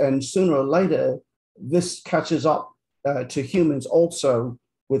 and sooner or later, this catches up to humans also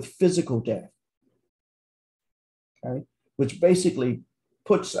with physical death. Okay, which basically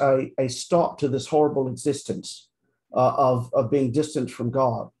puts a stop to this horrible existence of being distant from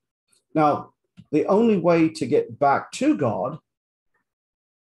God. Now, the only way to get back to God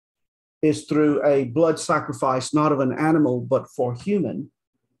is through a blood sacrifice, not of an animal, but for human.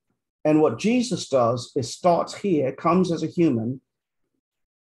 And what Jesus does is starts here, comes as a human,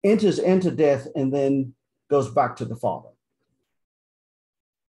 enters into death, and then goes back to the Father.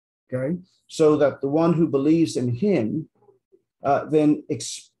 Okay, so that the one who believes in Him then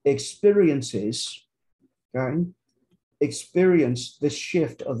experience this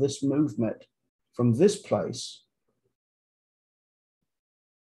shift of this movement from this place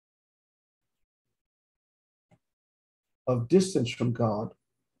of distance from God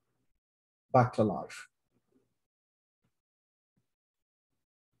back to life.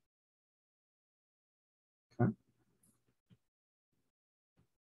 Okay.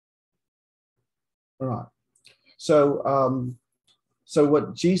 All right. So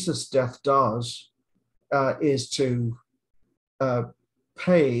what Jesus' death does is to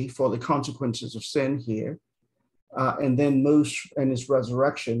pay for the consequences of sin here, and then moves in his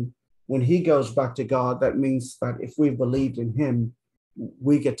resurrection. When he goes back to God, that means that if we've believed in him,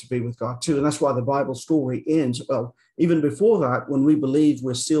 we get to be with God too. And that's why the Bible story ends. Well, even before that, when we believe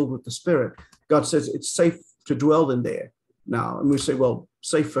we're sealed with the Spirit, God says it's safe to dwell in there now. And we say, well,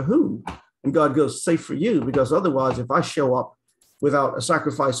 safe for whom? And God goes, safe for you, because otherwise, if I show up without a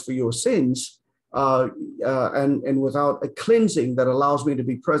sacrifice for your sins, and without a cleansing that allows me to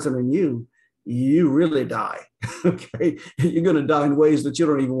be present in you, you really die. Okay, you're going to die in ways that you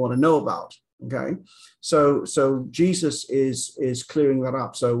don't even want to know about. Okay, so Jesus is clearing that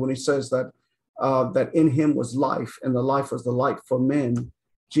up. So when he says that that in him was life, and the life was the light for men,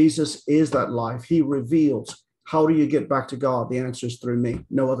 Jesus is that life. He reveals. How do you get back to God? The answer is through me.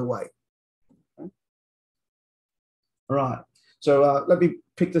 No other way. Okay. All right. So let me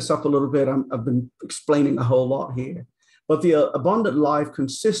pick this up a little bit. I've been explaining a whole lot here. But the abundant life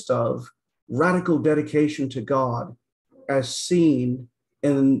consists of radical dedication to God as seen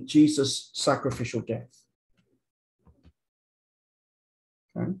in Jesus' sacrificial death.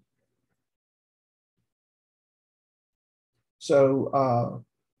 Okay. So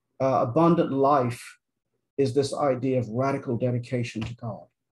abundant life is this idea of radical dedication to God.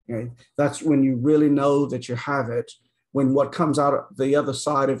 Okay. That's when you really know that you have it, when what comes out the other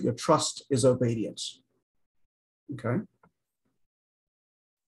side of your trust is obedience. Okay.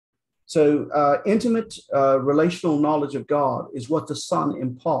 So intimate relational knowledge of God is what the Son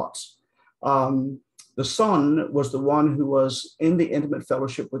imparts. The Son was the one who was in the intimate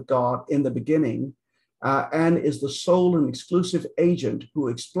fellowship with God in the beginning, and is the sole and exclusive agent who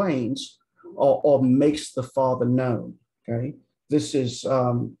explains or makes the Father known. Okay. This is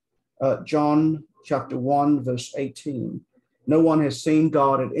John chapter 1, verse 18. No one has seen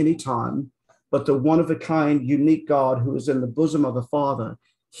God at any time, but the one-of-a-kind, unique God who is in the bosom of the Father,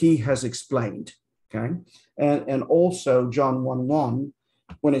 he has explained. Okay. And also John 1:1,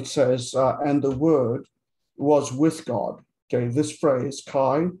 when it says, and the Word was with God. Okay. This phrase,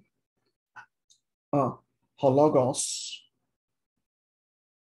 kai, hologos,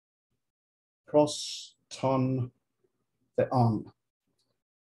 cross ton theon,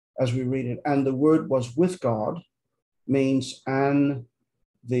 as we read it, and the Word was with God, means and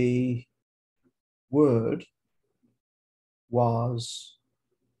the Word was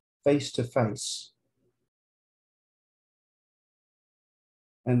face to face.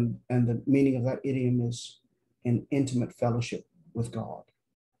 And the meaning of that idiom is in intimate fellowship with God.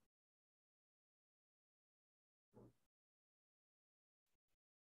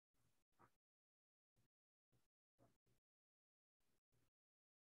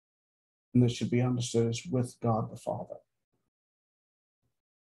 And this should be understood as with God the Father.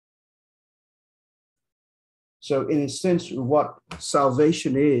 So in a sense, what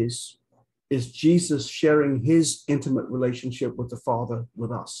salvation is Jesus sharing his intimate relationship with the Father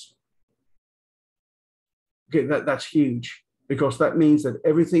with us. Okay, that's huge, because that means that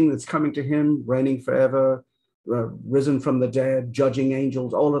everything that's coming to him, reigning forever, risen from the dead, judging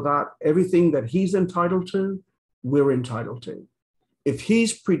angels, all of that, everything that he's entitled to, we're entitled to. If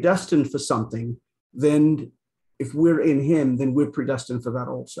he's predestined for something, then if we're in him, then we're predestined for that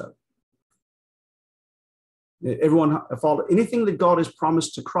also. Everyone follow anything that God has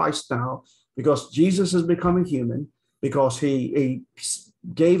promised to Christ now, because Jesus has become a human, because he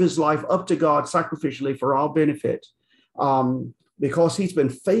gave his life up to God sacrificially for our benefit, because he's been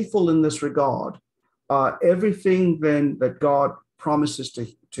faithful in this regard. Everything then that God promises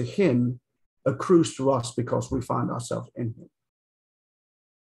to him accrues to us because we find ourselves in him.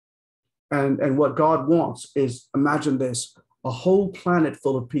 And what God wants is, imagine this, a whole planet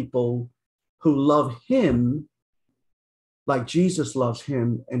full of people who love him like Jesus loves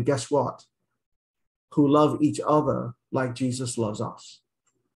him. And guess what? Who love each other like Jesus loves us.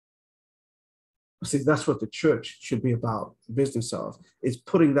 See, that's what the church should be about, the business of, is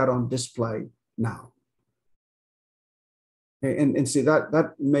putting that on display now. And see,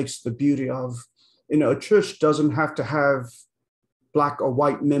 that makes the beauty of, a church doesn't have to have black or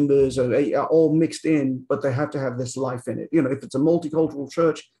white members are all mixed in, but they have to have this life in it. If it's a multicultural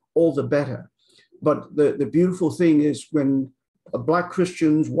church, all the better. But the beautiful thing is when Black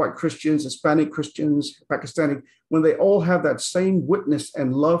Christians, white Christians, Hispanic Christians, Pakistani, when they all have that same witness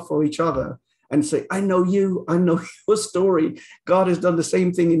and love for each other and say, I know you, I know your story. God has done the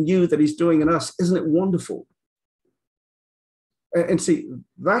same thing in you that he's doing in us. Isn't it wonderful? And see,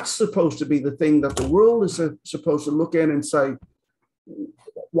 that's supposed to be the thing that the world is supposed to look in and say,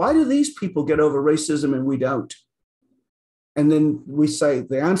 why do these people get over racism and we don't? And then we say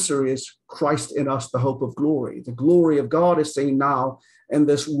the answer is Christ in us, the hope of glory. The glory of God is seen now in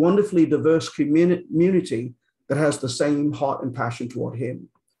this wonderfully diverse community that has the same heart and passion toward him.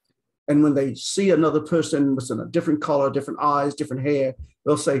 And when they see another person with a different color, different eyes, different hair,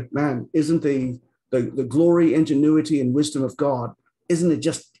 they'll say, man, isn't the glory, ingenuity, and wisdom of God, isn't it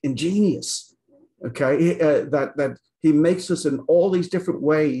just ingenious? Okay, that he makes us in all these different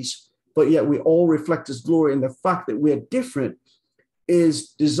ways, but yet we all reflect his glory. And the fact that we're different is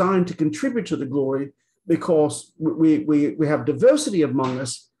designed to contribute to the glory, because we have diversity among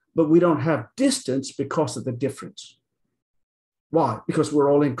us, but we don't have distance because of the difference. Why? Because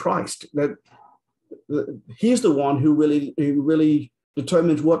we're all in Christ. He's the one who really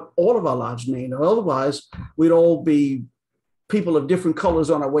determines what all of our lives mean. Otherwise, we'd all be people of different colors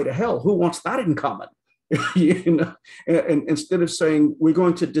on our way to hell. Who wants that in common? And instead of saying we're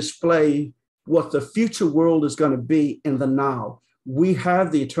going to display what the future world is going to be in the now, we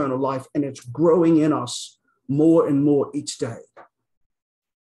have the eternal life, and it's growing in us more and more each day.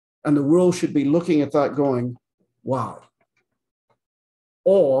 And the world should be looking at that going, wow,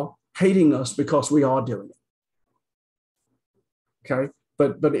 or hating us because we are doing it. Okay,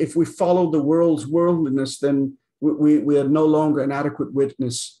 but if we follow the world's worldliness, then we are no longer an adequate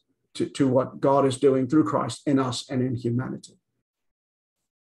witness to what God is doing through Christ in us and in humanity.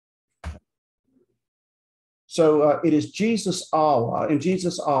 So it is Jesus' hour, in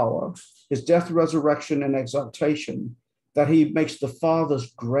Jesus' hour, his death, resurrection, and exaltation, that he makes the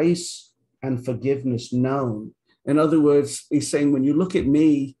Father's grace and forgiveness known. In other words, he's saying, when you look at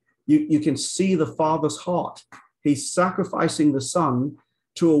me, you can see the Father's heart. He's sacrificing the Son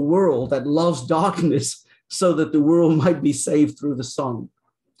to a world that loves darkness so that the world might be saved through the Son,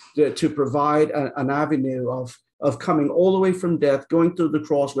 to provide an avenue of coming all the way from death, going through the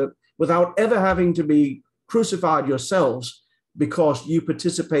cross without ever having to be crucified yourselves, because you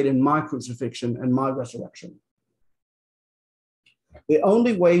participate in my crucifixion and my resurrection. The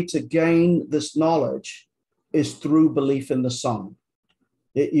only way to gain this knowledge is through belief in the Son.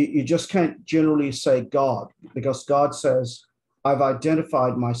 You just can't generally say God, because God says, I've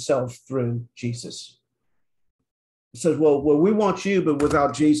identified myself through Jesus. He says, well, we want you, but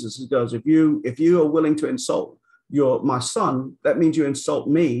without Jesus. He goes, if you are willing to insult my son, that means you insult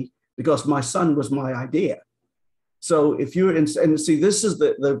me, because my son was my idea. So if you're and see, this is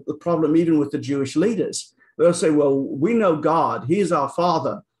the problem even with the Jewish leaders. They'll say, well, we know God, he is our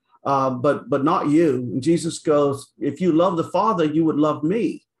Father, but not you. And Jesus goes, if you love the Father, you would love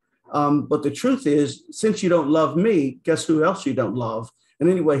me. But the truth is, since you don't love me, guess who else you don't love? And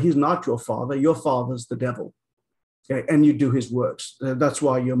anyway, he's not your father. Your father's the devil. Okay? And you do his works. That's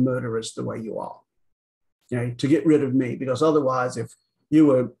why you're murderers the way you are. Okay? To get rid of me, because otherwise, if you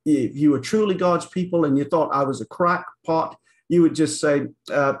were truly God's people and you thought I was a crackpot, you would just say,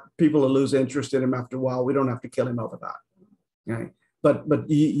 people will lose interest in him after a while. We don't have to kill him over that. Okay? But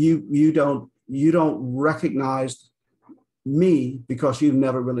you don't recognize me because you've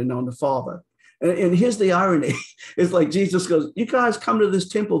never really known the Father. And here's the irony. It's like Jesus goes, you guys come to this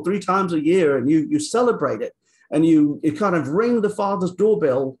temple 3 times a year and you celebrate it, and you kind of ring the Father's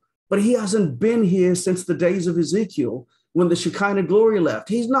doorbell, but he hasn't been here since the days of Ezekiel when the Shekinah glory left.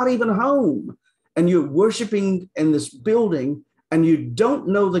 He's not even home. And you're worshiping in this building, and you don't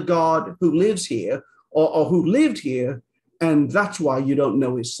know the God who lives here or who lived here, and that's why you don't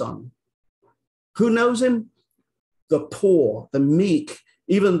know his Son. Who knows him? The poor, the meek,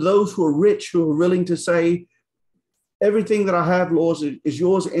 even those who are rich, who are willing to say, everything that I have, Lord, is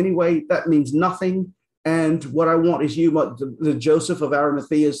yours anyway. That means nothing. And what I want is you, the Joseph of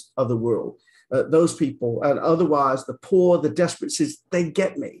Arimathea of the world. Those people, and otherwise the poor, the desperate, says they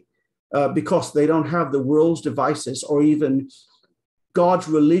get me because they don't have the world's devices or even God's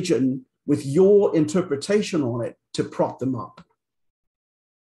religion with your interpretation on it to prop them up.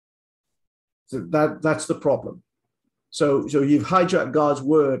 So that's the problem. So you've hijacked God's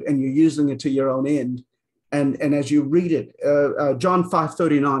word and you're using it to your own end. And as you read it, John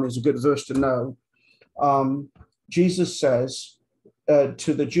 5:39 is a good verse to know. Jesus says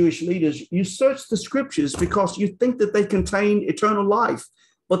to the Jewish leaders, you search the scriptures because you think that they contain eternal life,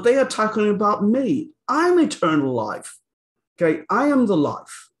 but they are talking about me. I'm eternal life. Okay, I am the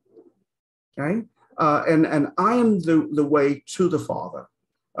life. Okay, and I am the way to the Father.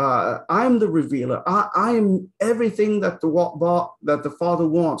 I am the revealer. I am everything that the Father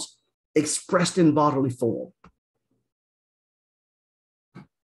wants, expressed in bodily form.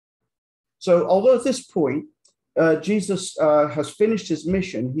 So although at this point, Jesus has finished his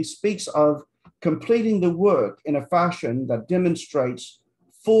mission, he speaks of completing the work in a fashion that demonstrates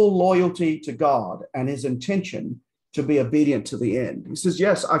full loyalty to God and his intention to be obedient to the end. He says,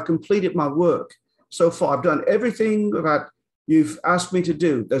 yes, I've completed my work so far. I've done everything that you've asked me to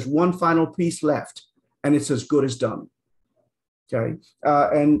do. There's one final piece left, and it's as good as done. Okay.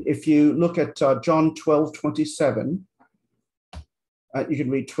 And if you look at John 12:27, you can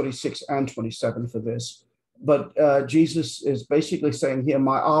read 26 and 27 for this. But Jesus is basically saying here,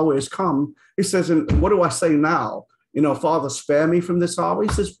 my hour has come. He says, and what do I say now? Father, spare me from this hour. He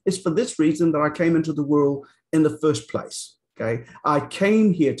says, it's for this reason that I came into the world in the first place. Okay. I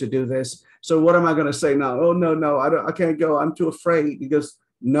came here to do this. So what am I going to say now? Oh, no, I can't go. I'm too afraid. He goes,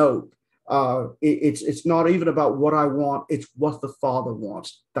 no, it's not even about what I want. It's what the Father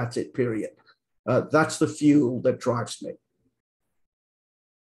wants. That's it, period. That's the fuel that drives me.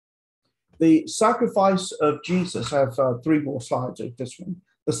 The sacrifice of Jesus, I have 3 more slides of this one.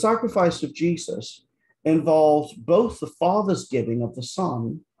 The sacrifice of Jesus involves both the Father's giving of the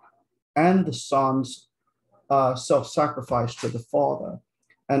Son and the Son's self-sacrifice to the Father.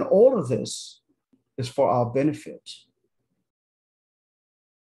 And all of this is for our benefit.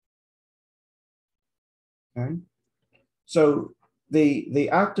 Okay? So the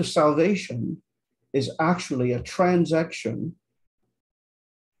act of salvation is actually a transaction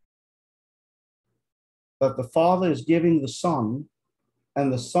that the Father is giving the Son,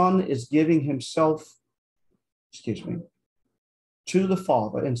 and the Son is giving himself, to the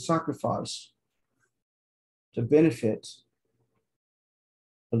Father in sacrifice to benefit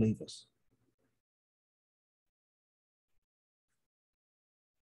believers.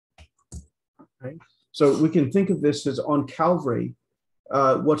 Okay. So we can think of this as on Calvary.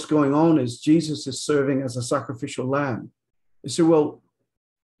 What's going on is Jesus is serving as a sacrificial lamb. You say, well,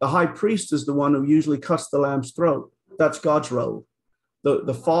 the high priest is the one who usually cuts the lamb's throat. That's God's role.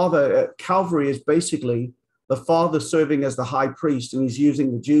 The Father at Calvary is basically the Father serving as the high priest, and he's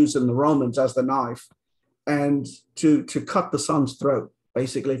using the Jews and the Romans as the knife and to cut the Son's throat,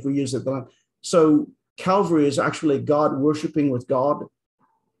 basically, if we use it. So Calvary is actually God worshiping with God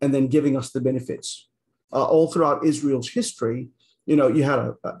and then giving us the benefits. All throughout Israel's history, you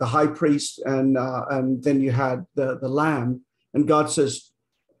had the high priest and then you had the lamb, and God says,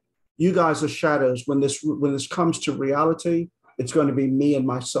 you guys are shadows. When this comes to reality, it's going to be me and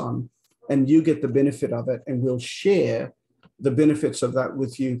my Son, and you get the benefit of it, and we'll share the benefits of that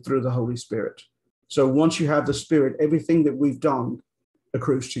with you through the Holy Spirit. So once you have the Spirit, everything that we've done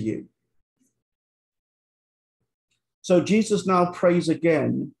accrues to you. So Jesus now prays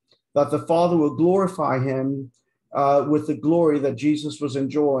again that the Father will glorify him with the glory that Jesus was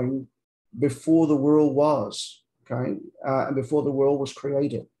enjoying before the world was, okay, and before the world was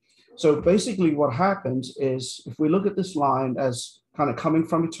created. So basically what happens is, if we look at this line as kind of coming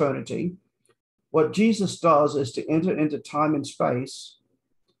from eternity, what Jesus does is to enter into time and space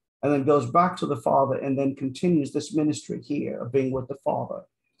and then goes back to the Father and then continues this ministry here of being with the Father,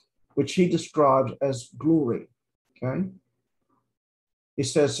 which he describes as glory, okay? He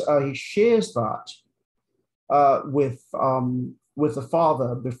says he shares that with the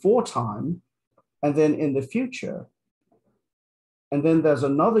Father before time and then in the future. And then there's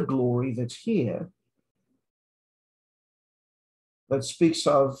another glory that's here that speaks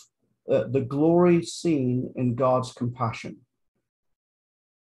of the glory seen in God's compassion.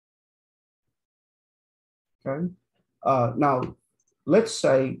 Okay. Now, let's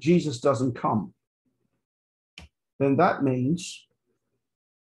say Jesus doesn't come. Then that means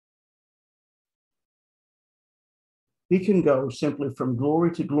he can go simply from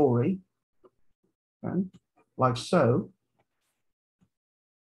glory to glory, okay, like so.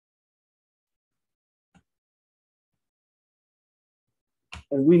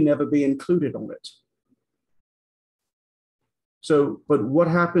 And we never be included on it. So, but what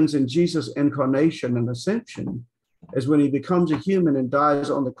happens in Jesus' incarnation and ascension is when he becomes a human and dies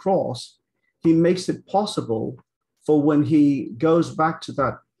on the cross, he makes it possible for when he goes back to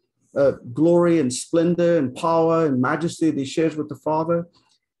that glory and splendor and power and majesty that he shares with the Father,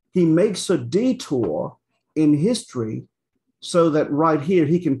 he makes a detour in history so that right here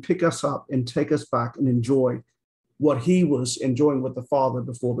he can pick us up and take us back and enjoy what he was enjoying with the Father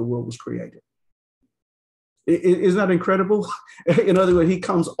before the world was created. Isn't that incredible? In other words, he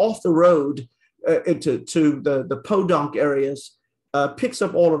comes off the road to the podunk areas, picks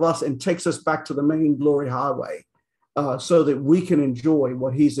up all of us and takes us back to the main glory highway so that we can enjoy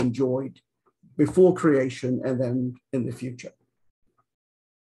what he's enjoyed before creation and then in the future.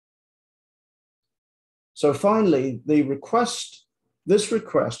 So finally, this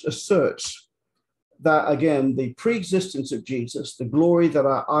request asserts that, again, the pre-existence of Jesus, the glory that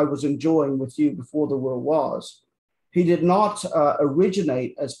I was enjoying with you before the world was, he did not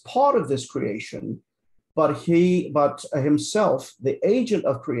originate as part of this creation, but himself, the agent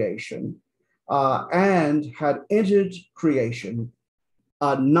of creation, and had entered creation,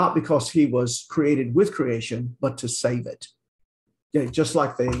 not because he was created with creation, but to save it. Yeah, just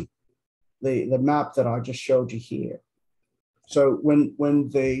like the map that I just showed you here. So when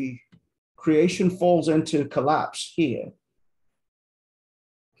the creation falls into collapse here,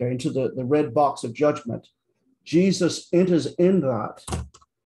 okay, into the red box of judgment, Jesus enters in that,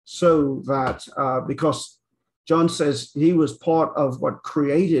 so that because John says he was part of what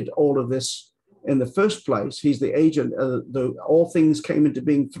created all of this in the first place. He's the agent. All things came into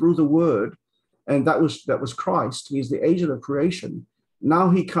being through the Word, and that was Christ. He's the agent of creation. Now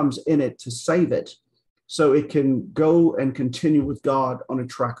he comes in it to save it, so it can go and continue with God on a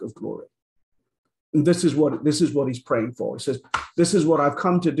track of glory. And this is what he's praying for. He says, "This is what I've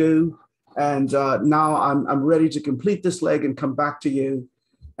come to do, and now I'm ready to complete this leg and come back to you.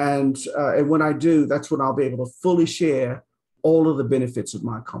 And when I do, that's when I'll be able to fully share all of the benefits of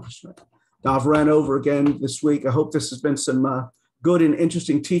my accomplishment." Now, I've ran over again this week. I hope this has been some good and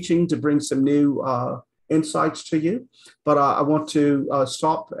interesting teaching to bring some new insights to you. But I want to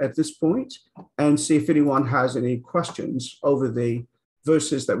stop at this point and see if anyone has any questions over the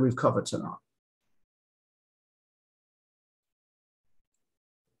verses that we've covered tonight.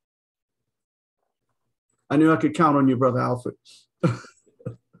 I knew I could count on you, Brother Alfred.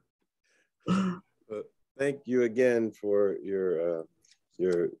 Thank you again for your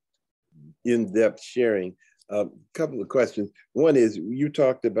in-depth sharing. A couple of questions. One is, you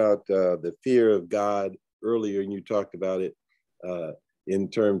talked about the fear of God earlier, and you talked about it in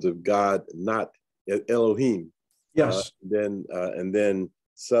terms of God, not Elohim. Yes. And then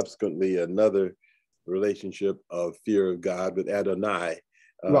subsequently another relationship of fear of God with Adonai.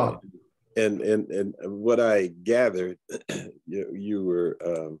 Right. And what I gathered you were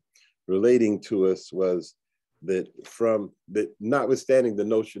relating to us was that notwithstanding the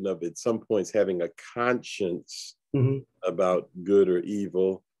notion of at some points having a conscience about good or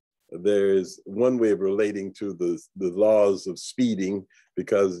evil, there's one way of relating to the laws of speeding,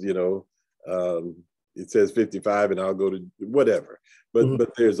 because it says 55 and I'll go to whatever.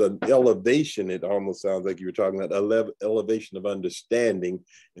 But there's an elevation, it almost sounds like you were talking about elevation of understanding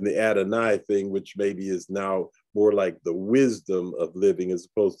in the Adonai thing, which maybe is now more like the wisdom of living as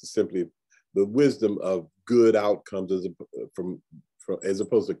opposed to simply the wisdom of good outcomes as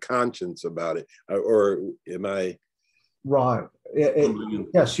opposed to conscience about it. Or am I? Right.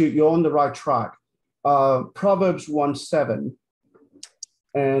 Yes, you're on the right track. Proverbs 1:7.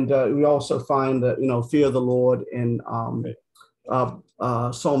 And we also find that, fear of the Lord in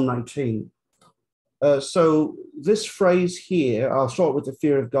Psalm 19. So this phrase here, I'll start with the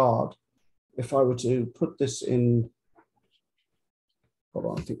fear of God. If I were to put this in, hold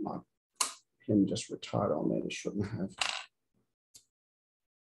on, I think my pen just retired on me. It shouldn't have.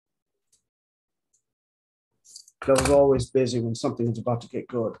 I was always busy when something was about to get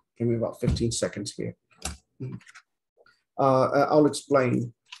good. Give me about 15 seconds here. I'll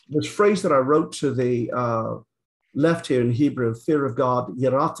explain. This phrase that I wrote to the left here in Hebrew, fear of God,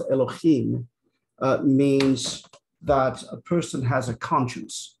 Yirat Elohim, means that a person has a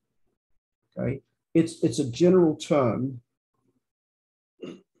conscience. Okay, it's a general term.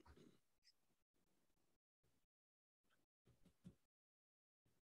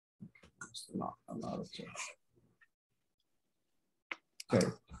 Okay,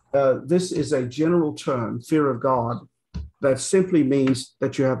 this is a general term, fear of God, that simply means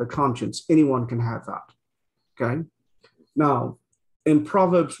that you have a conscience. Anyone can have that. Okay. Now, in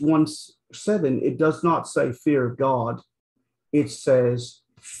Proverbs 1:7, it does not say fear of God. It says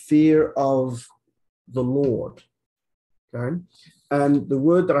fear of the Lord. Okay. And the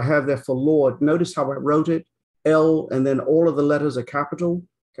word that I have there for Lord, notice how I wrote it, L, and then all of the letters are capital.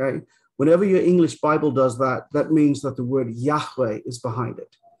 Okay. Whenever your English Bible does that, that means that the word Yahweh is behind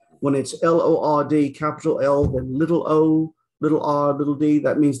it. When it's Lord, capital L, then little o, little r, little d,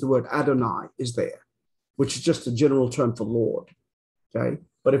 that means the word Adonai is there, which is just a general term for Lord. Okay.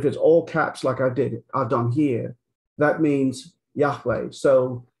 But if it's all caps like I've done here, that means Yahweh.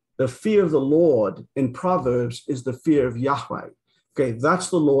 So the fear of the Lord in Proverbs is the fear of Yahweh. Okay. That's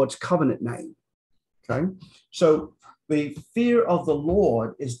the Lord's covenant name. Okay. So the fear of the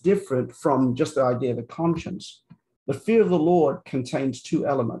Lord is different from just the idea of a conscience. The fear of the Lord contains two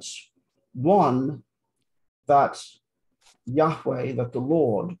elements. One, that Yahweh, that the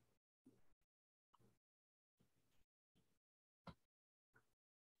Lord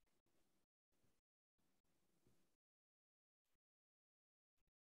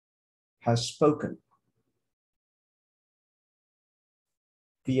has spoken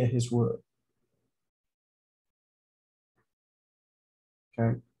via his word.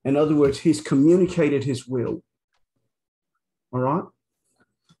 Okay. In other words, he's communicated his will. All right.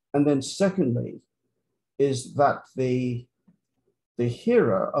 And then secondly, is that the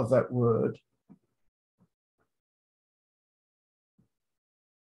hearer of that word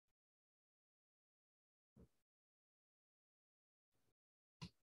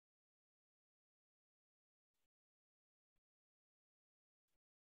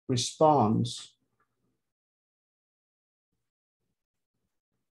responds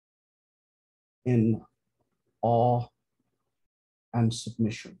in awe and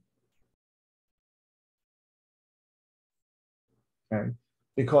submission. Okay.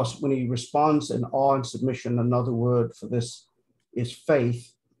 Because when he responds in awe and submission, another word for this is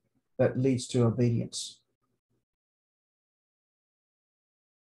faith that leads to obedience.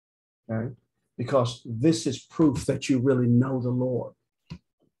 Okay. Because this is proof that you really know the Lord.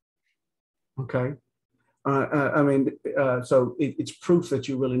 Okay. So it's proof that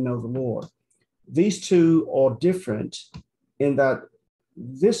you really know the Lord. These two are different in that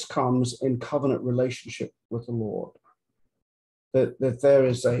this comes in covenant relationship with the Lord. That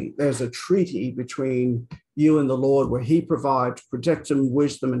there's a treaty between you and the Lord where he provides protection,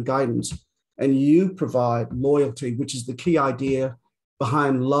 wisdom, and guidance, and you provide loyalty, which is the key idea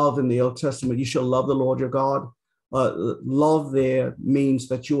behind love in the Old Testament. You shall love the Lord your God. Love there means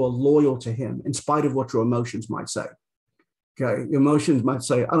that you are loyal to him in spite of what your emotions might say. Okay, your emotions might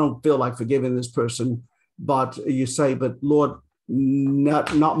say, I don't feel like forgiving this person, but you say, but Lord,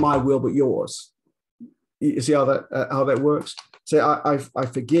 not my will, but yours. You see how that works? Say, I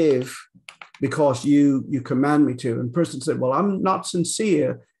forgive because you command me to. And the person said, well, I'm not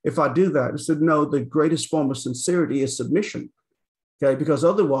sincere if I do that. I said, no, the greatest form of sincerity is submission. Okay, because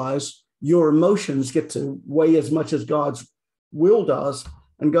otherwise your emotions get to weigh as much as God's will does.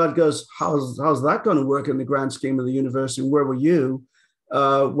 And God goes, how's that going to work in the grand scheme of the universe? And where were you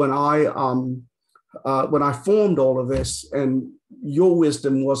when I formed all of this and your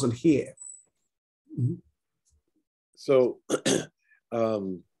wisdom wasn't here? Mm-hmm. So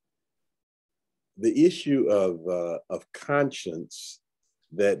the issue of conscience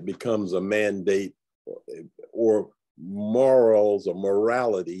that becomes a mandate or morals or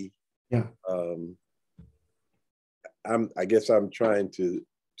morality. Yeah. I guess I'm trying to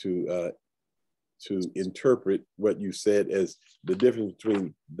interpret what you said as the difference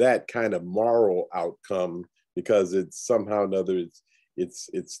between that kind of moral outcome, because it's somehow or another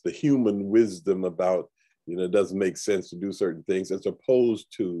it's the human wisdom about, it doesn't make sense to do certain things, as opposed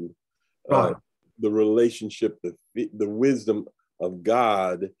to the relationship, the wisdom of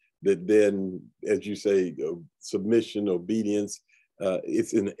God that then, as you say, submission, obedience,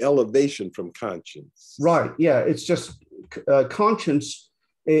 it's an elevation from conscience. Right. Yeah. It's just conscience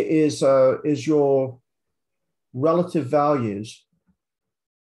is your relative values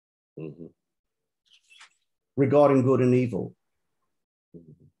mm-hmm. regarding good and evil.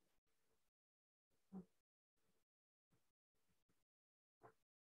 Mm-hmm.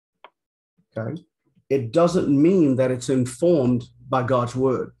 Okay. It doesn't mean that it's informed by God's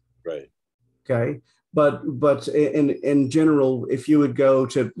word. Right. Okay. But in general, if you would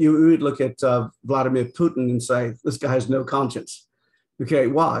you would look at Vladimir Putin and say, this guy has no conscience. Okay.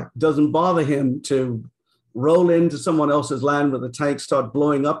 Why? It doesn't bother him to roll into someone else's land with a tank, start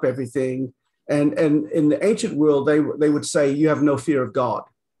blowing up everything. And in the ancient world, they would say, you have no fear of God.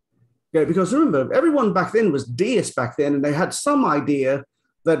 Okay. Because remember, everyone back then was deists back then, and they had some idea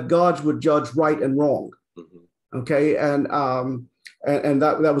that gods would judge right and wrong. Mm-hmm. Okay. And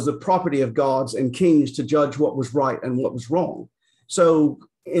that was the property of gods and kings to judge what was right and what was wrong. So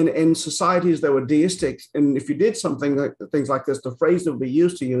in societies that were deistic, and if you did something things like this, the phrase that would be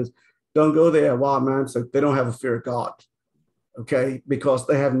used to you is, don't go there. Wow, man. So they don't have a fear of God. Okay. Because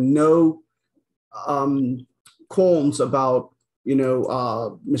they have no qualms about,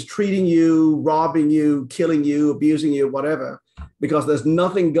 mistreating you, robbing you, killing you, abusing you, whatever, because there's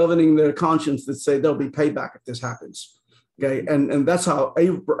nothing governing their conscience that say there'll be payback if this happens. Okay, and that's how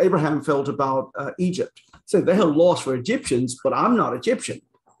Abraham felt about Egypt. So they had a loss for Egyptians, but I'm not Egyptian.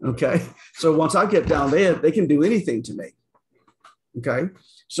 Okay, so once I get down there, they can do anything to me. Okay,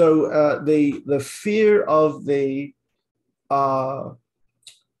 so the fear of the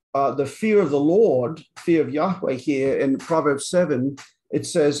fear of the Lord, fear of Yahweh here in Proverbs 7, it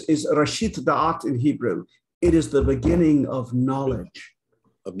says is Rashit Da'at in Hebrew. It is the beginning of knowledge.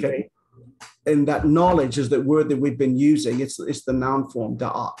 Okay. And that knowledge is that word that we've been using. It's the noun form,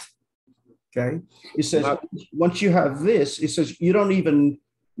 da'at. Okay. It says, once you have this, it says,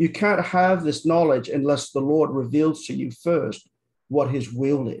 you can't have this knowledge unless the Lord reveals to you first what his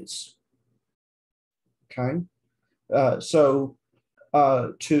will is. Okay. So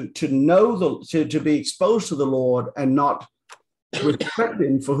to know to be exposed to the Lord and not respect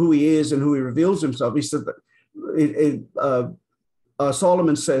him for who he is and who he reveals himself. He said that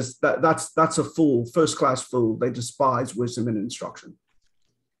Solomon says that that's a fool, first class fool. They despise wisdom and instruction.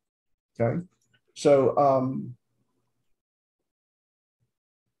 Okay, so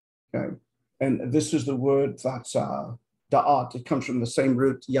okay, and this is the word that's da'at. It comes from the same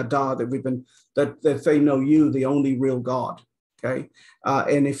root yada that they know you, the only real God. Okay,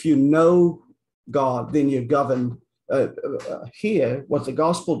 and if you know God, then you're governed. Here, what the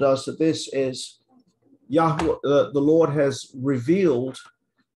gospel does to this is Yahweh, the Lord has revealed,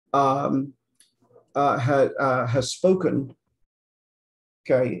 has spoken,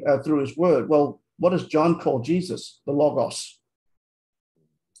 okay, through his word. Well, what does John call Jesus? The Logos.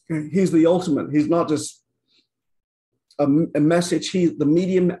 Okay? He's the ultimate. He's not just a message. He's the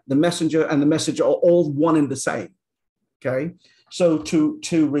medium, the messenger, and the message are all one and the same. Okay, so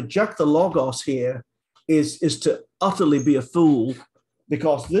to reject the Logos here is to utterly be a fool,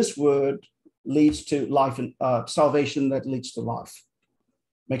 because this word leads to life and salvation that leads to life.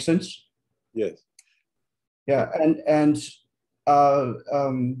 Make sense? Yes. Yeah, and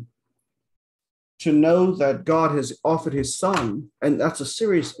to know that God has offered his son, and that's a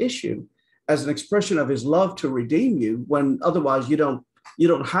serious issue, as an expression of his love to redeem you, when otherwise you don't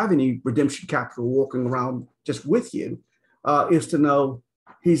have any redemption capital walking around just with you, is to know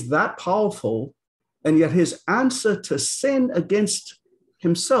he's that powerful, and yet his answer to sin against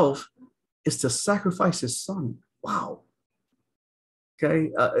himself is to sacrifice his son. Wow.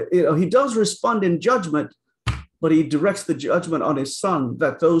 Okay, he does respond in judgment, but he directs the judgment on his son,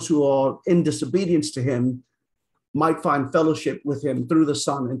 that those who are in disobedience to him might find fellowship with him through the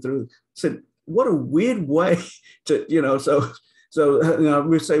son and through. So what a weird way to, so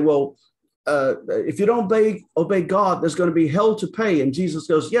we say, well, if you don't obey God, there's going to be hell to pay. And Jesus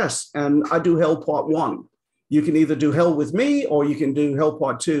goes, yes, and I do hell part 1. You can either do hell with me, or you can do hell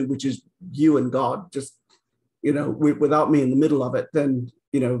part 2, which is you and God, just, without me in the middle of it. Then,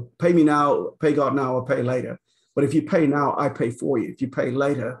 pay me now, pay God now, or pay later. But if you pay now, I pay for you. If you pay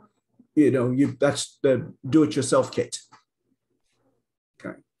later, that's the do-it-yourself kit.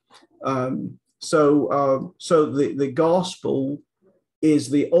 Okay. So the gospel is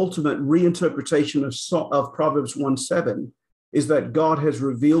the ultimate reinterpretation of Proverbs 1:7, is that God has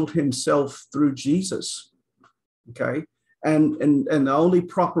revealed himself through Jesus. Okay. And the only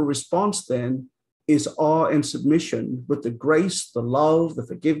proper response then is awe and submission, with the grace, the love, the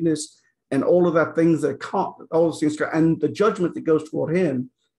forgiveness, and all of that things all those things, and the judgment that goes toward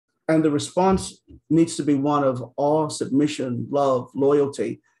him. And the response needs to be one of awe, submission, love,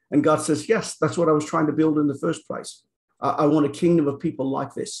 loyalty. And God says, yes, that's what I was trying to build in the first place. I want a kingdom of people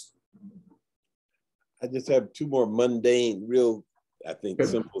like this. I just have 2 more mundane, real, I think, Good.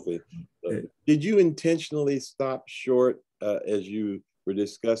 simple things. Did you intentionally stop short, as you were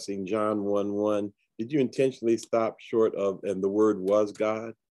discussing John 1:1? Did you intentionally stop short of, and the word was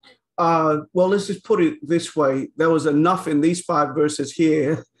God? Well, let's just put it this way. There was enough in these 5 verses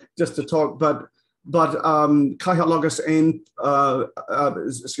here just to talk, but kai halagos ein,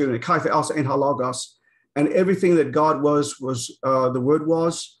 kai theos ein halagos, and everything that God was the word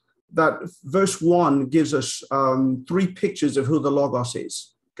was. That verse 1 gives us 3 pictures of who the Logos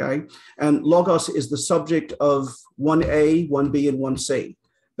is. Okay, and Logos is the subject of 1a, 1b, and 1c.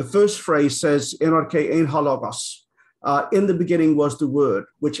 The first phrase says "Enarche ein halagos." In the beginning was the word,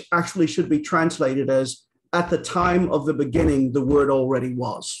 which actually should be translated as at the time of the beginning, the word already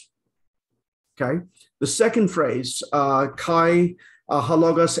was. Okay. The second phrase, kai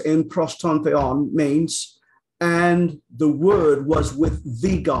halagos en proston theon, means, and the word was with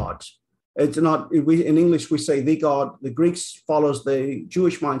the God. It's not, in English, we say the God. The Greeks follows the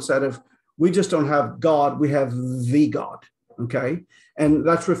Jewish mindset of, we just don't have God, we have the God. Okay. And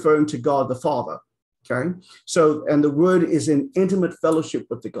that's referring to God the Father. Okay, so, and the word is in intimate fellowship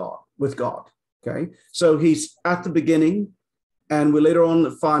with God. Okay, so he's at the beginning, and we later on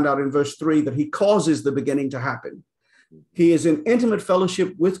find out in verse 3 that he causes the beginning to happen. He is in intimate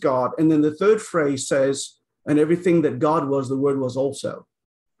fellowship with God. And then the third phrase says, and everything that God was, the word was also.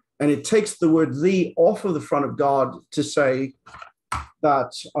 And it takes the word the off of the front of God to say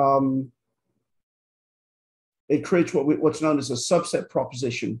that it creates what's known as a subset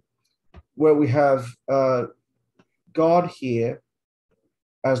proposition, where we have God here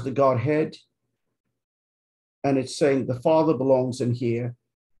as the Godhead, and it's saying the Father belongs in here,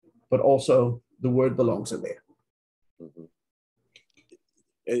 but also the Word belongs in there. Mm-hmm.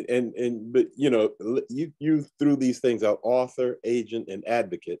 But you threw these things out: author, agent, and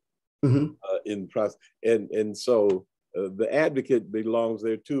advocate in process, and so the advocate belongs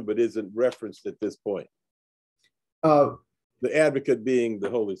there too, but isn't referenced at this point. The advocate being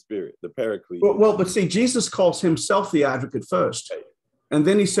the Holy Spirit, the Paraclete. Well, but see, Jesus calls himself the advocate first. Right. And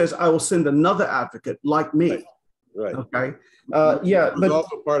then he says, I will send another advocate like me. Right. Okay. But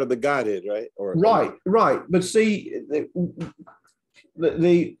also part of the Godhead, right? Right. But see,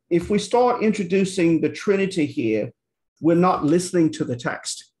 if we start introducing the Trinity here, we're not listening to the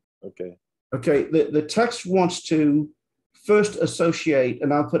text. Okay. The text wants to first associate,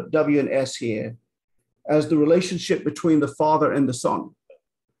 and I'll put W and S here, as the relationship between the Father and the Son.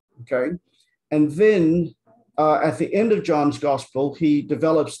 Okay. And then at the end of John's Gospel, he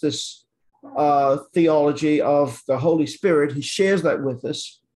develops this theology of the Holy Spirit. He shares that with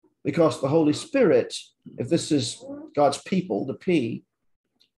us because the Holy Spirit, if this is God's people, the P,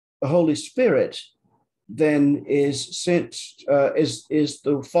 the Holy Spirit then is sent, is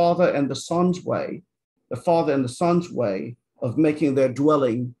the Father and the Son's way, of making their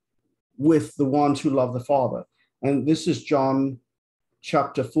dwelling with the ones who love the Father. And this is John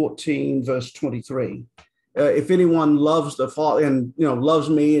chapter 14, verse 23. If anyone loves the Father and loves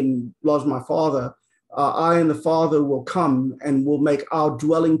me and loves my Father, I and the Father will come and will make our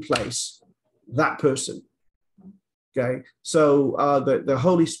dwelling place that person. Okay, so the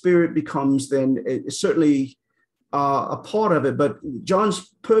Holy Spirit becomes then certainly a part of it, but John's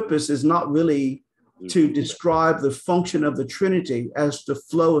purpose is not really to describe the function of the Trinity as the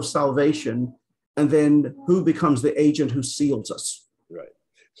flow of salvation, and then who becomes the agent who seals us. Right.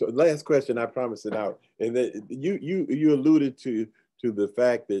 So last question, I promise it out. And then you alluded to the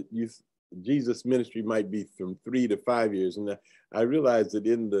fact that Jesus' ministry might be from 3 to 5 years, and I realize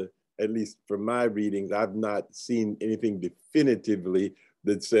that at least from my readings, I've not seen anything definitively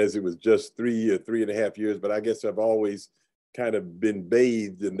that says it was just 3 or 3.5 years, but I guess I've always kind of been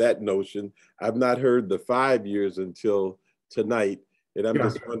bathed in that notion. I've not heard the 5 years until tonight, and I'm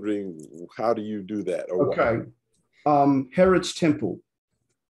just wondering, how do you do that? Or okay. Herod's temple.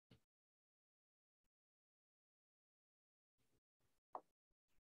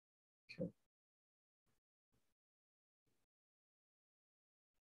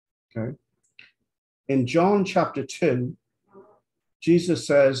 Okay. In John chapter 2, Jesus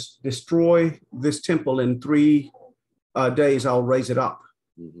says, destroy this temple in 3 days, I'll raise it up.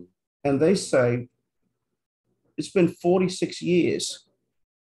 Mm-hmm. And they say, it's been 46 years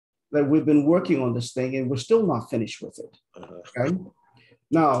that we've been working on this thing and we're still not finished with it. Okay.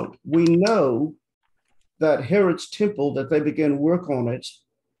 Now, we know that Herod's temple, that they began work on it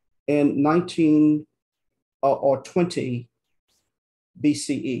in 19 or 20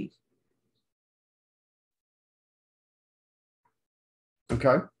 BCE.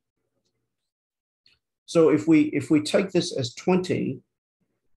 Okay. So if we take this as 20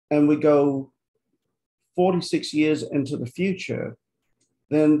 and we go 46 years into the future,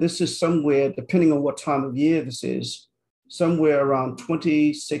 then this is somewhere, depending on what time of year this is, somewhere around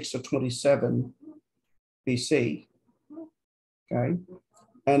 26 or 27 BC. Okay.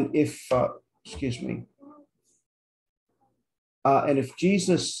 And if, and if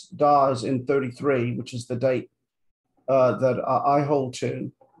Jesus dies in 33, which is the date that I hold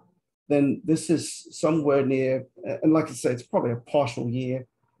to, then this is somewhere near, and like I said, it's probably a partial year,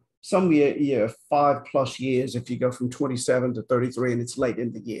 some year 5+ years if you go from 27 to 33 and it's late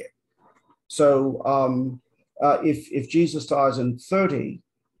in the year. So if Jesus dies in 30,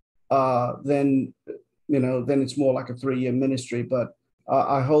 then it's more like a 3-year ministry. But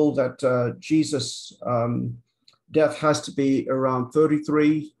I hold that Jesus' death has to be around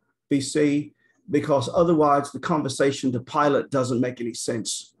 33 BC, because otherwise the conversation to Pilate doesn't make any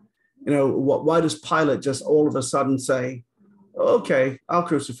sense. Why does Pilate just all of a sudden say, okay, I'll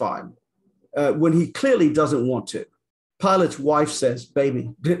crucify him, when he clearly doesn't want to? Pilate's wife says,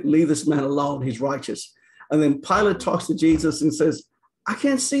 baby, leave this man alone, he's righteous. And then Pilate talks to Jesus and says, I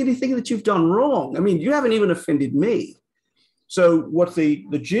can't see anything that you've done wrong. I mean, you haven't even offended me. So what the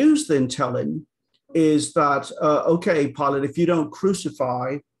Jews then tell him is that, okay, Pilate, if you don't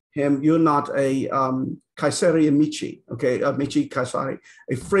crucify him, you're not a Caesarea Amici, okay, Amici Caesari,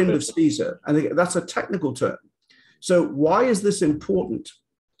 a friend of Caesar. And that's a technical term. So why is this important?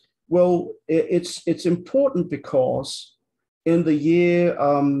 Well, it's important because in the year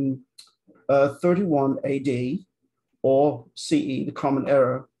 31 AD or CE, the Common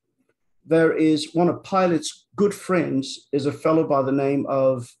Era, there is one of Pilate's good friends is a fellow by the name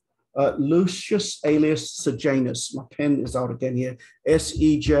of Lucius alias Sejanus. My pen is out again here.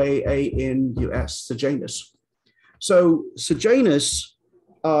 Sejanus, Sejanus. So Sejanus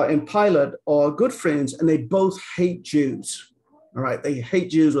and Pilate are good friends, and they both hate Jews. All right, they hate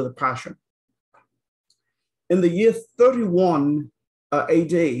Jews with a passion. In the year 31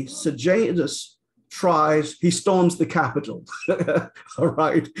 AD, Sejanus he storms the capital, all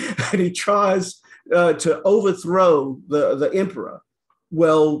right? And he tries to overthrow the emperor.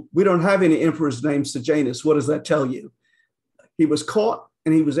 Well, we don't have any emperors named Sejanus. What does that tell you? He was caught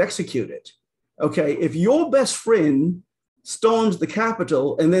and he was executed. Okay, if your best friend storms the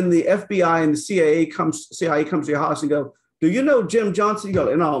Capitol and then the FBI and the CIA comes to your house and go, do you know Jim Johnson? You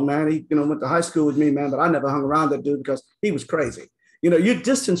go, no, man, he went to high school with me, man, but I never hung around that dude because he was crazy. You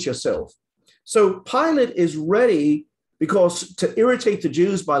distance yourself. So Pilate is ready because to irritate the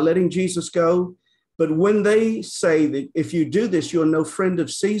Jews by letting Jesus go. But when they say that if you do this, you're no friend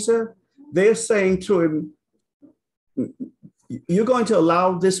of Caesar, they're saying to him, you're going to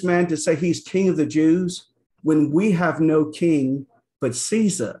allow this man to say he's king of the Jews when we have no king but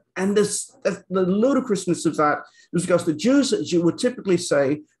Caesar. And the ludicrousness of that is because the Jews would typically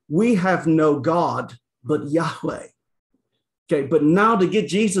say, we have no God but Yahweh. Okay, but now to get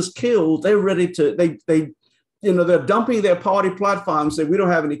Jesus killed, they're ready to, they're dumping their party platform and say, we don't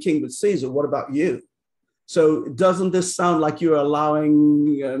have any king but Caesar. What about you? So doesn't this sound like you're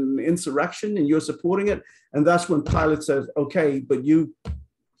allowing an insurrection and you're supporting it? And that's when Pilate says, okay, but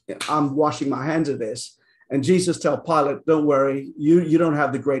I'm washing my hands of this. And Jesus tells Pilate, don't worry, you don't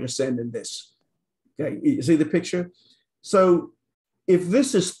have the greater sin in this. Okay, you see the picture? So if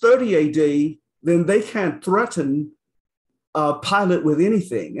this is 30 AD, then they can't threaten Pilate with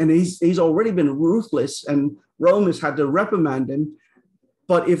anything. And he's already been ruthless and Rome has had to reprimand him.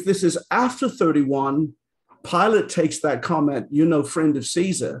 But if this is after 31, Pilate takes that comment, friend of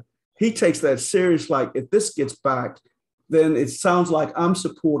Caesar. He takes that serious, like if this gets back, then it sounds like I'm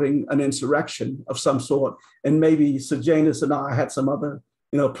supporting an insurrection of some sort. And maybe Sejanus and I had some other,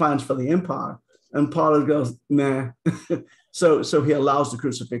 plans for the empire. And Pilate goes, nah. So he allows the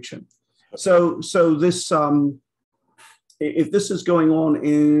crucifixion. So this, if this is going on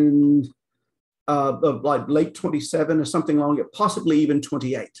in like late 27 or something along it, possibly even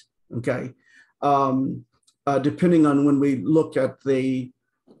 28, okay? Depending on when we look at the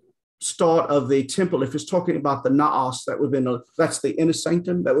start of the temple, if it's talking about the naos, that would have been, that's the inner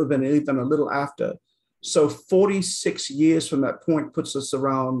sanctum, that would have been even a little after. So 46 years from that point puts us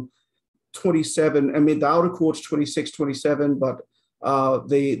around 27. I mean, the outer court's 26, 27, but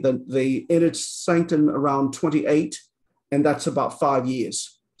the inner sanctum around 28, and that's about 5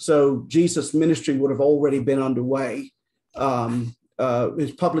 years. So Jesus' ministry would have already been underway.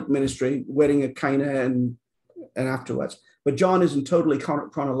 His public ministry, wedding at Cana and afterwards. But John isn't totally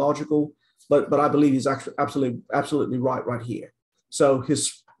chronological, but I believe he's actually absolutely right here. So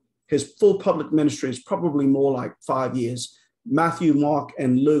his full public ministry is probably more like 5 years. Matthew, Mark,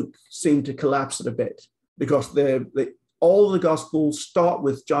 and Luke seem to collapse it a bit because all the Gospels start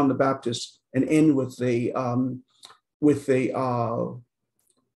with John the Baptist and end with the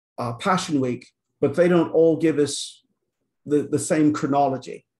Passion Week, but they don't all give us the same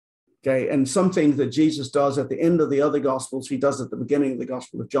chronology. Okay, and some things that Jesus does at the end of the other Gospels, he does at the beginning of the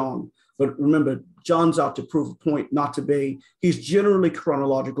Gospel of John. But remember, John's out to prove a point, not to be, he's generally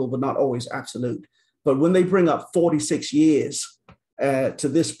chronological, but not always absolute. But when they bring up 46 years to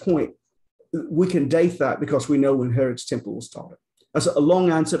this point, we can date that because we know when Herod's temple was started. That's a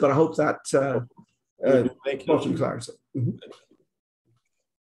long answer, but I hope that brought some clarity. Mm-hmm.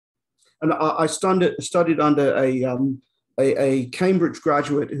 And I studied under a Cambridge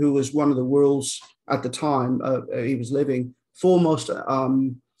graduate who was one of the world's, at the time he was living, foremost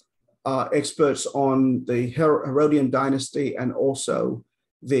experts on the Herodian dynasty and also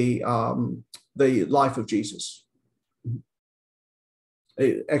the life of Jesus.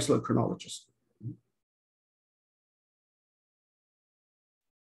 An excellent chronologist.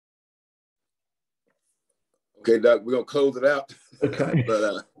 Okay, Doc, we're gonna close it out. Okay.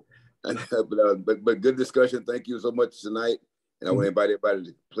 but good discussion. Thank you so much tonight. And I want to invite everybody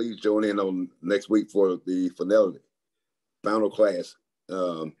to please join in on next week for the final class.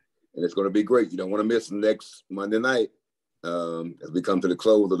 And it's going to be great. You don't want to miss next Monday night as we come to the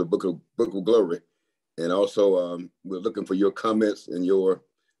close of the Book of Glory. And also, we're looking for your comments and your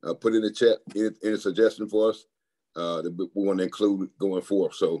put in the chat any suggestion for us that we want to include going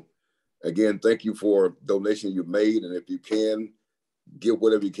forth. So again, thank you for donation you've made. And if you can, give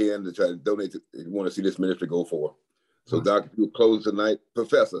whatever you can to try to donate if you want to see this ministry go forward. So, Doc, you close tonight.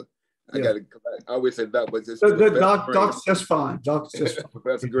 Professor, I got to come back. I always say Doc, but it's Doc's just fine. Doc's just fine.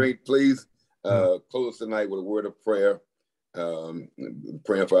 Professor Green, please close tonight with a word of prayer,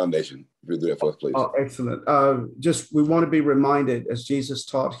 praying for our nation. If you do that for us, please. Oh, excellent. We want to be reminded, as Jesus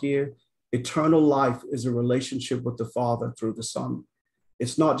taught here, eternal life is a relationship with the Father through the Son.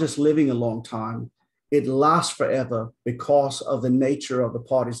 It's not just living a long time. it lasts forever because of the nature of the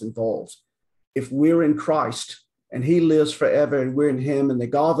parties involved. If we're in Christ and he lives forever and we're in him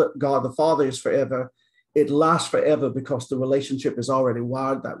and God the Father is forever, it lasts forever because the relationship is already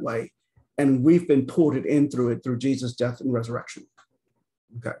wired that way. And we've been ported in through Jesus' death and resurrection.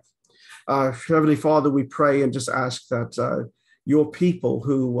 Okay. Heavenly Father, we pray and just ask that your people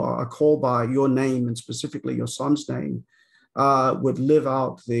who are called by your name and specifically your son's name would live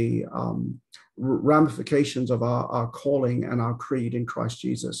out the ramifications of our calling and our creed in Christ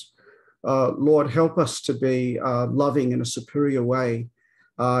Jesus. Lord, help us to be loving in a superior way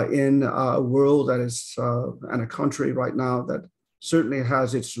in a world that is, and a country right now that certainly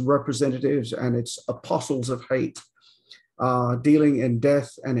has its representatives and its apostles of hate, dealing in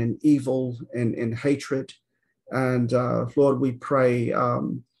death and in evil and in hatred. And Lord, we pray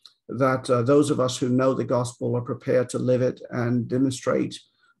that those of us who know the gospel are prepared to live it and demonstrate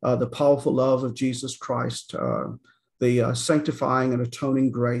the powerful love of Jesus Christ, the sanctifying and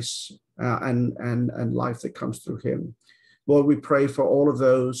atoning grace and life that comes through him. Lord, we pray for all of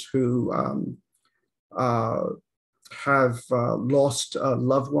those who have lost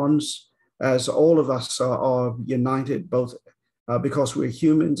loved ones, as all of us are united, both because we're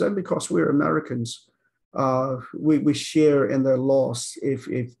humans and because we're Americans. We share in their loss, if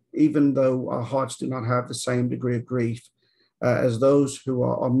even though our hearts do not have the same degree of grief as those who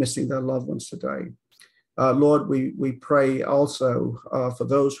are missing their loved ones today. Lord, we pray also for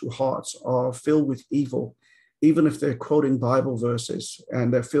those whose hearts are filled with evil, even if they're quoting Bible verses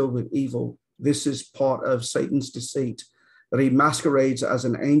and they're filled with evil. This is part of Satan's deceit, that he masquerades as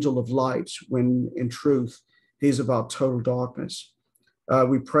an angel of light when in truth he's about total darkness.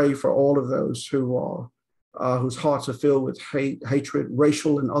 We pray for all of those who are whose hearts are filled with hatred,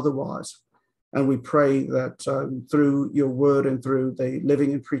 racial and otherwise. And we pray that through your word and through the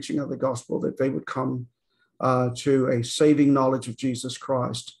living and preaching of the gospel, that they would come to a saving knowledge of Jesus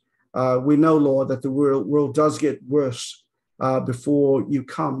Christ. We know, Lord, that the world does get worse before you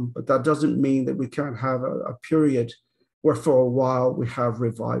come, but that doesn't mean that we can't have a period where for a while we have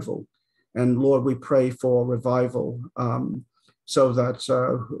revival. And Lord, we pray for revival so that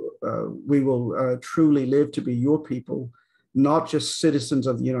we will truly live to be your people, not just citizens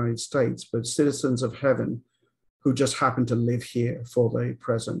of the United States, but citizens of heaven who just happen to live here for the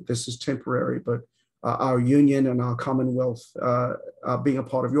present. This is temporary, but our union and our commonwealth, being a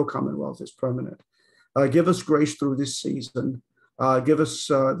part of your commonwealth, is permanent. Give us grace through this season. Give us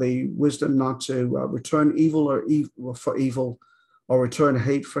the wisdom not to return evil for evil, or return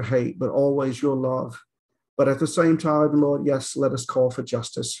hate for hate, but always your love. But at the same time, Lord, yes, let us call for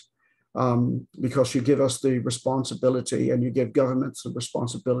justice, because you give us the responsibility, and you give governments the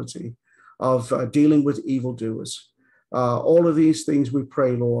responsibility of dealing with evildoers. All of these things we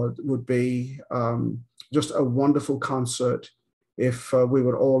pray, Lord, would be just a wonderful concert if we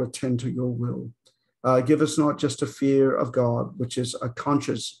would all attend to your will. Give us not just a fear of God, which is a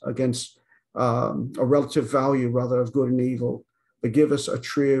conscience against a relative value, rather, of good and evil, but give us a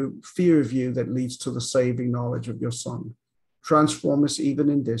true fear of you that leads to the saving knowledge of your Son. Transform us even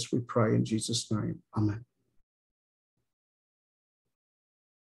in this, we pray in Jesus' name. Amen.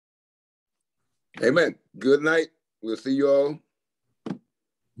 Amen. Good night. We'll see you all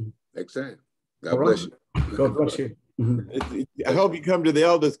next time. God bless you. God bless you. I hope you come to the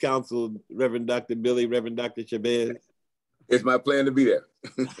Elders Council, Reverend Dr. Billy, Reverend Dr. Chavez. It's my plan to be there.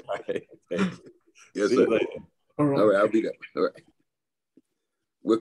 All right. Yes, sir. All right, I'll be there. All right.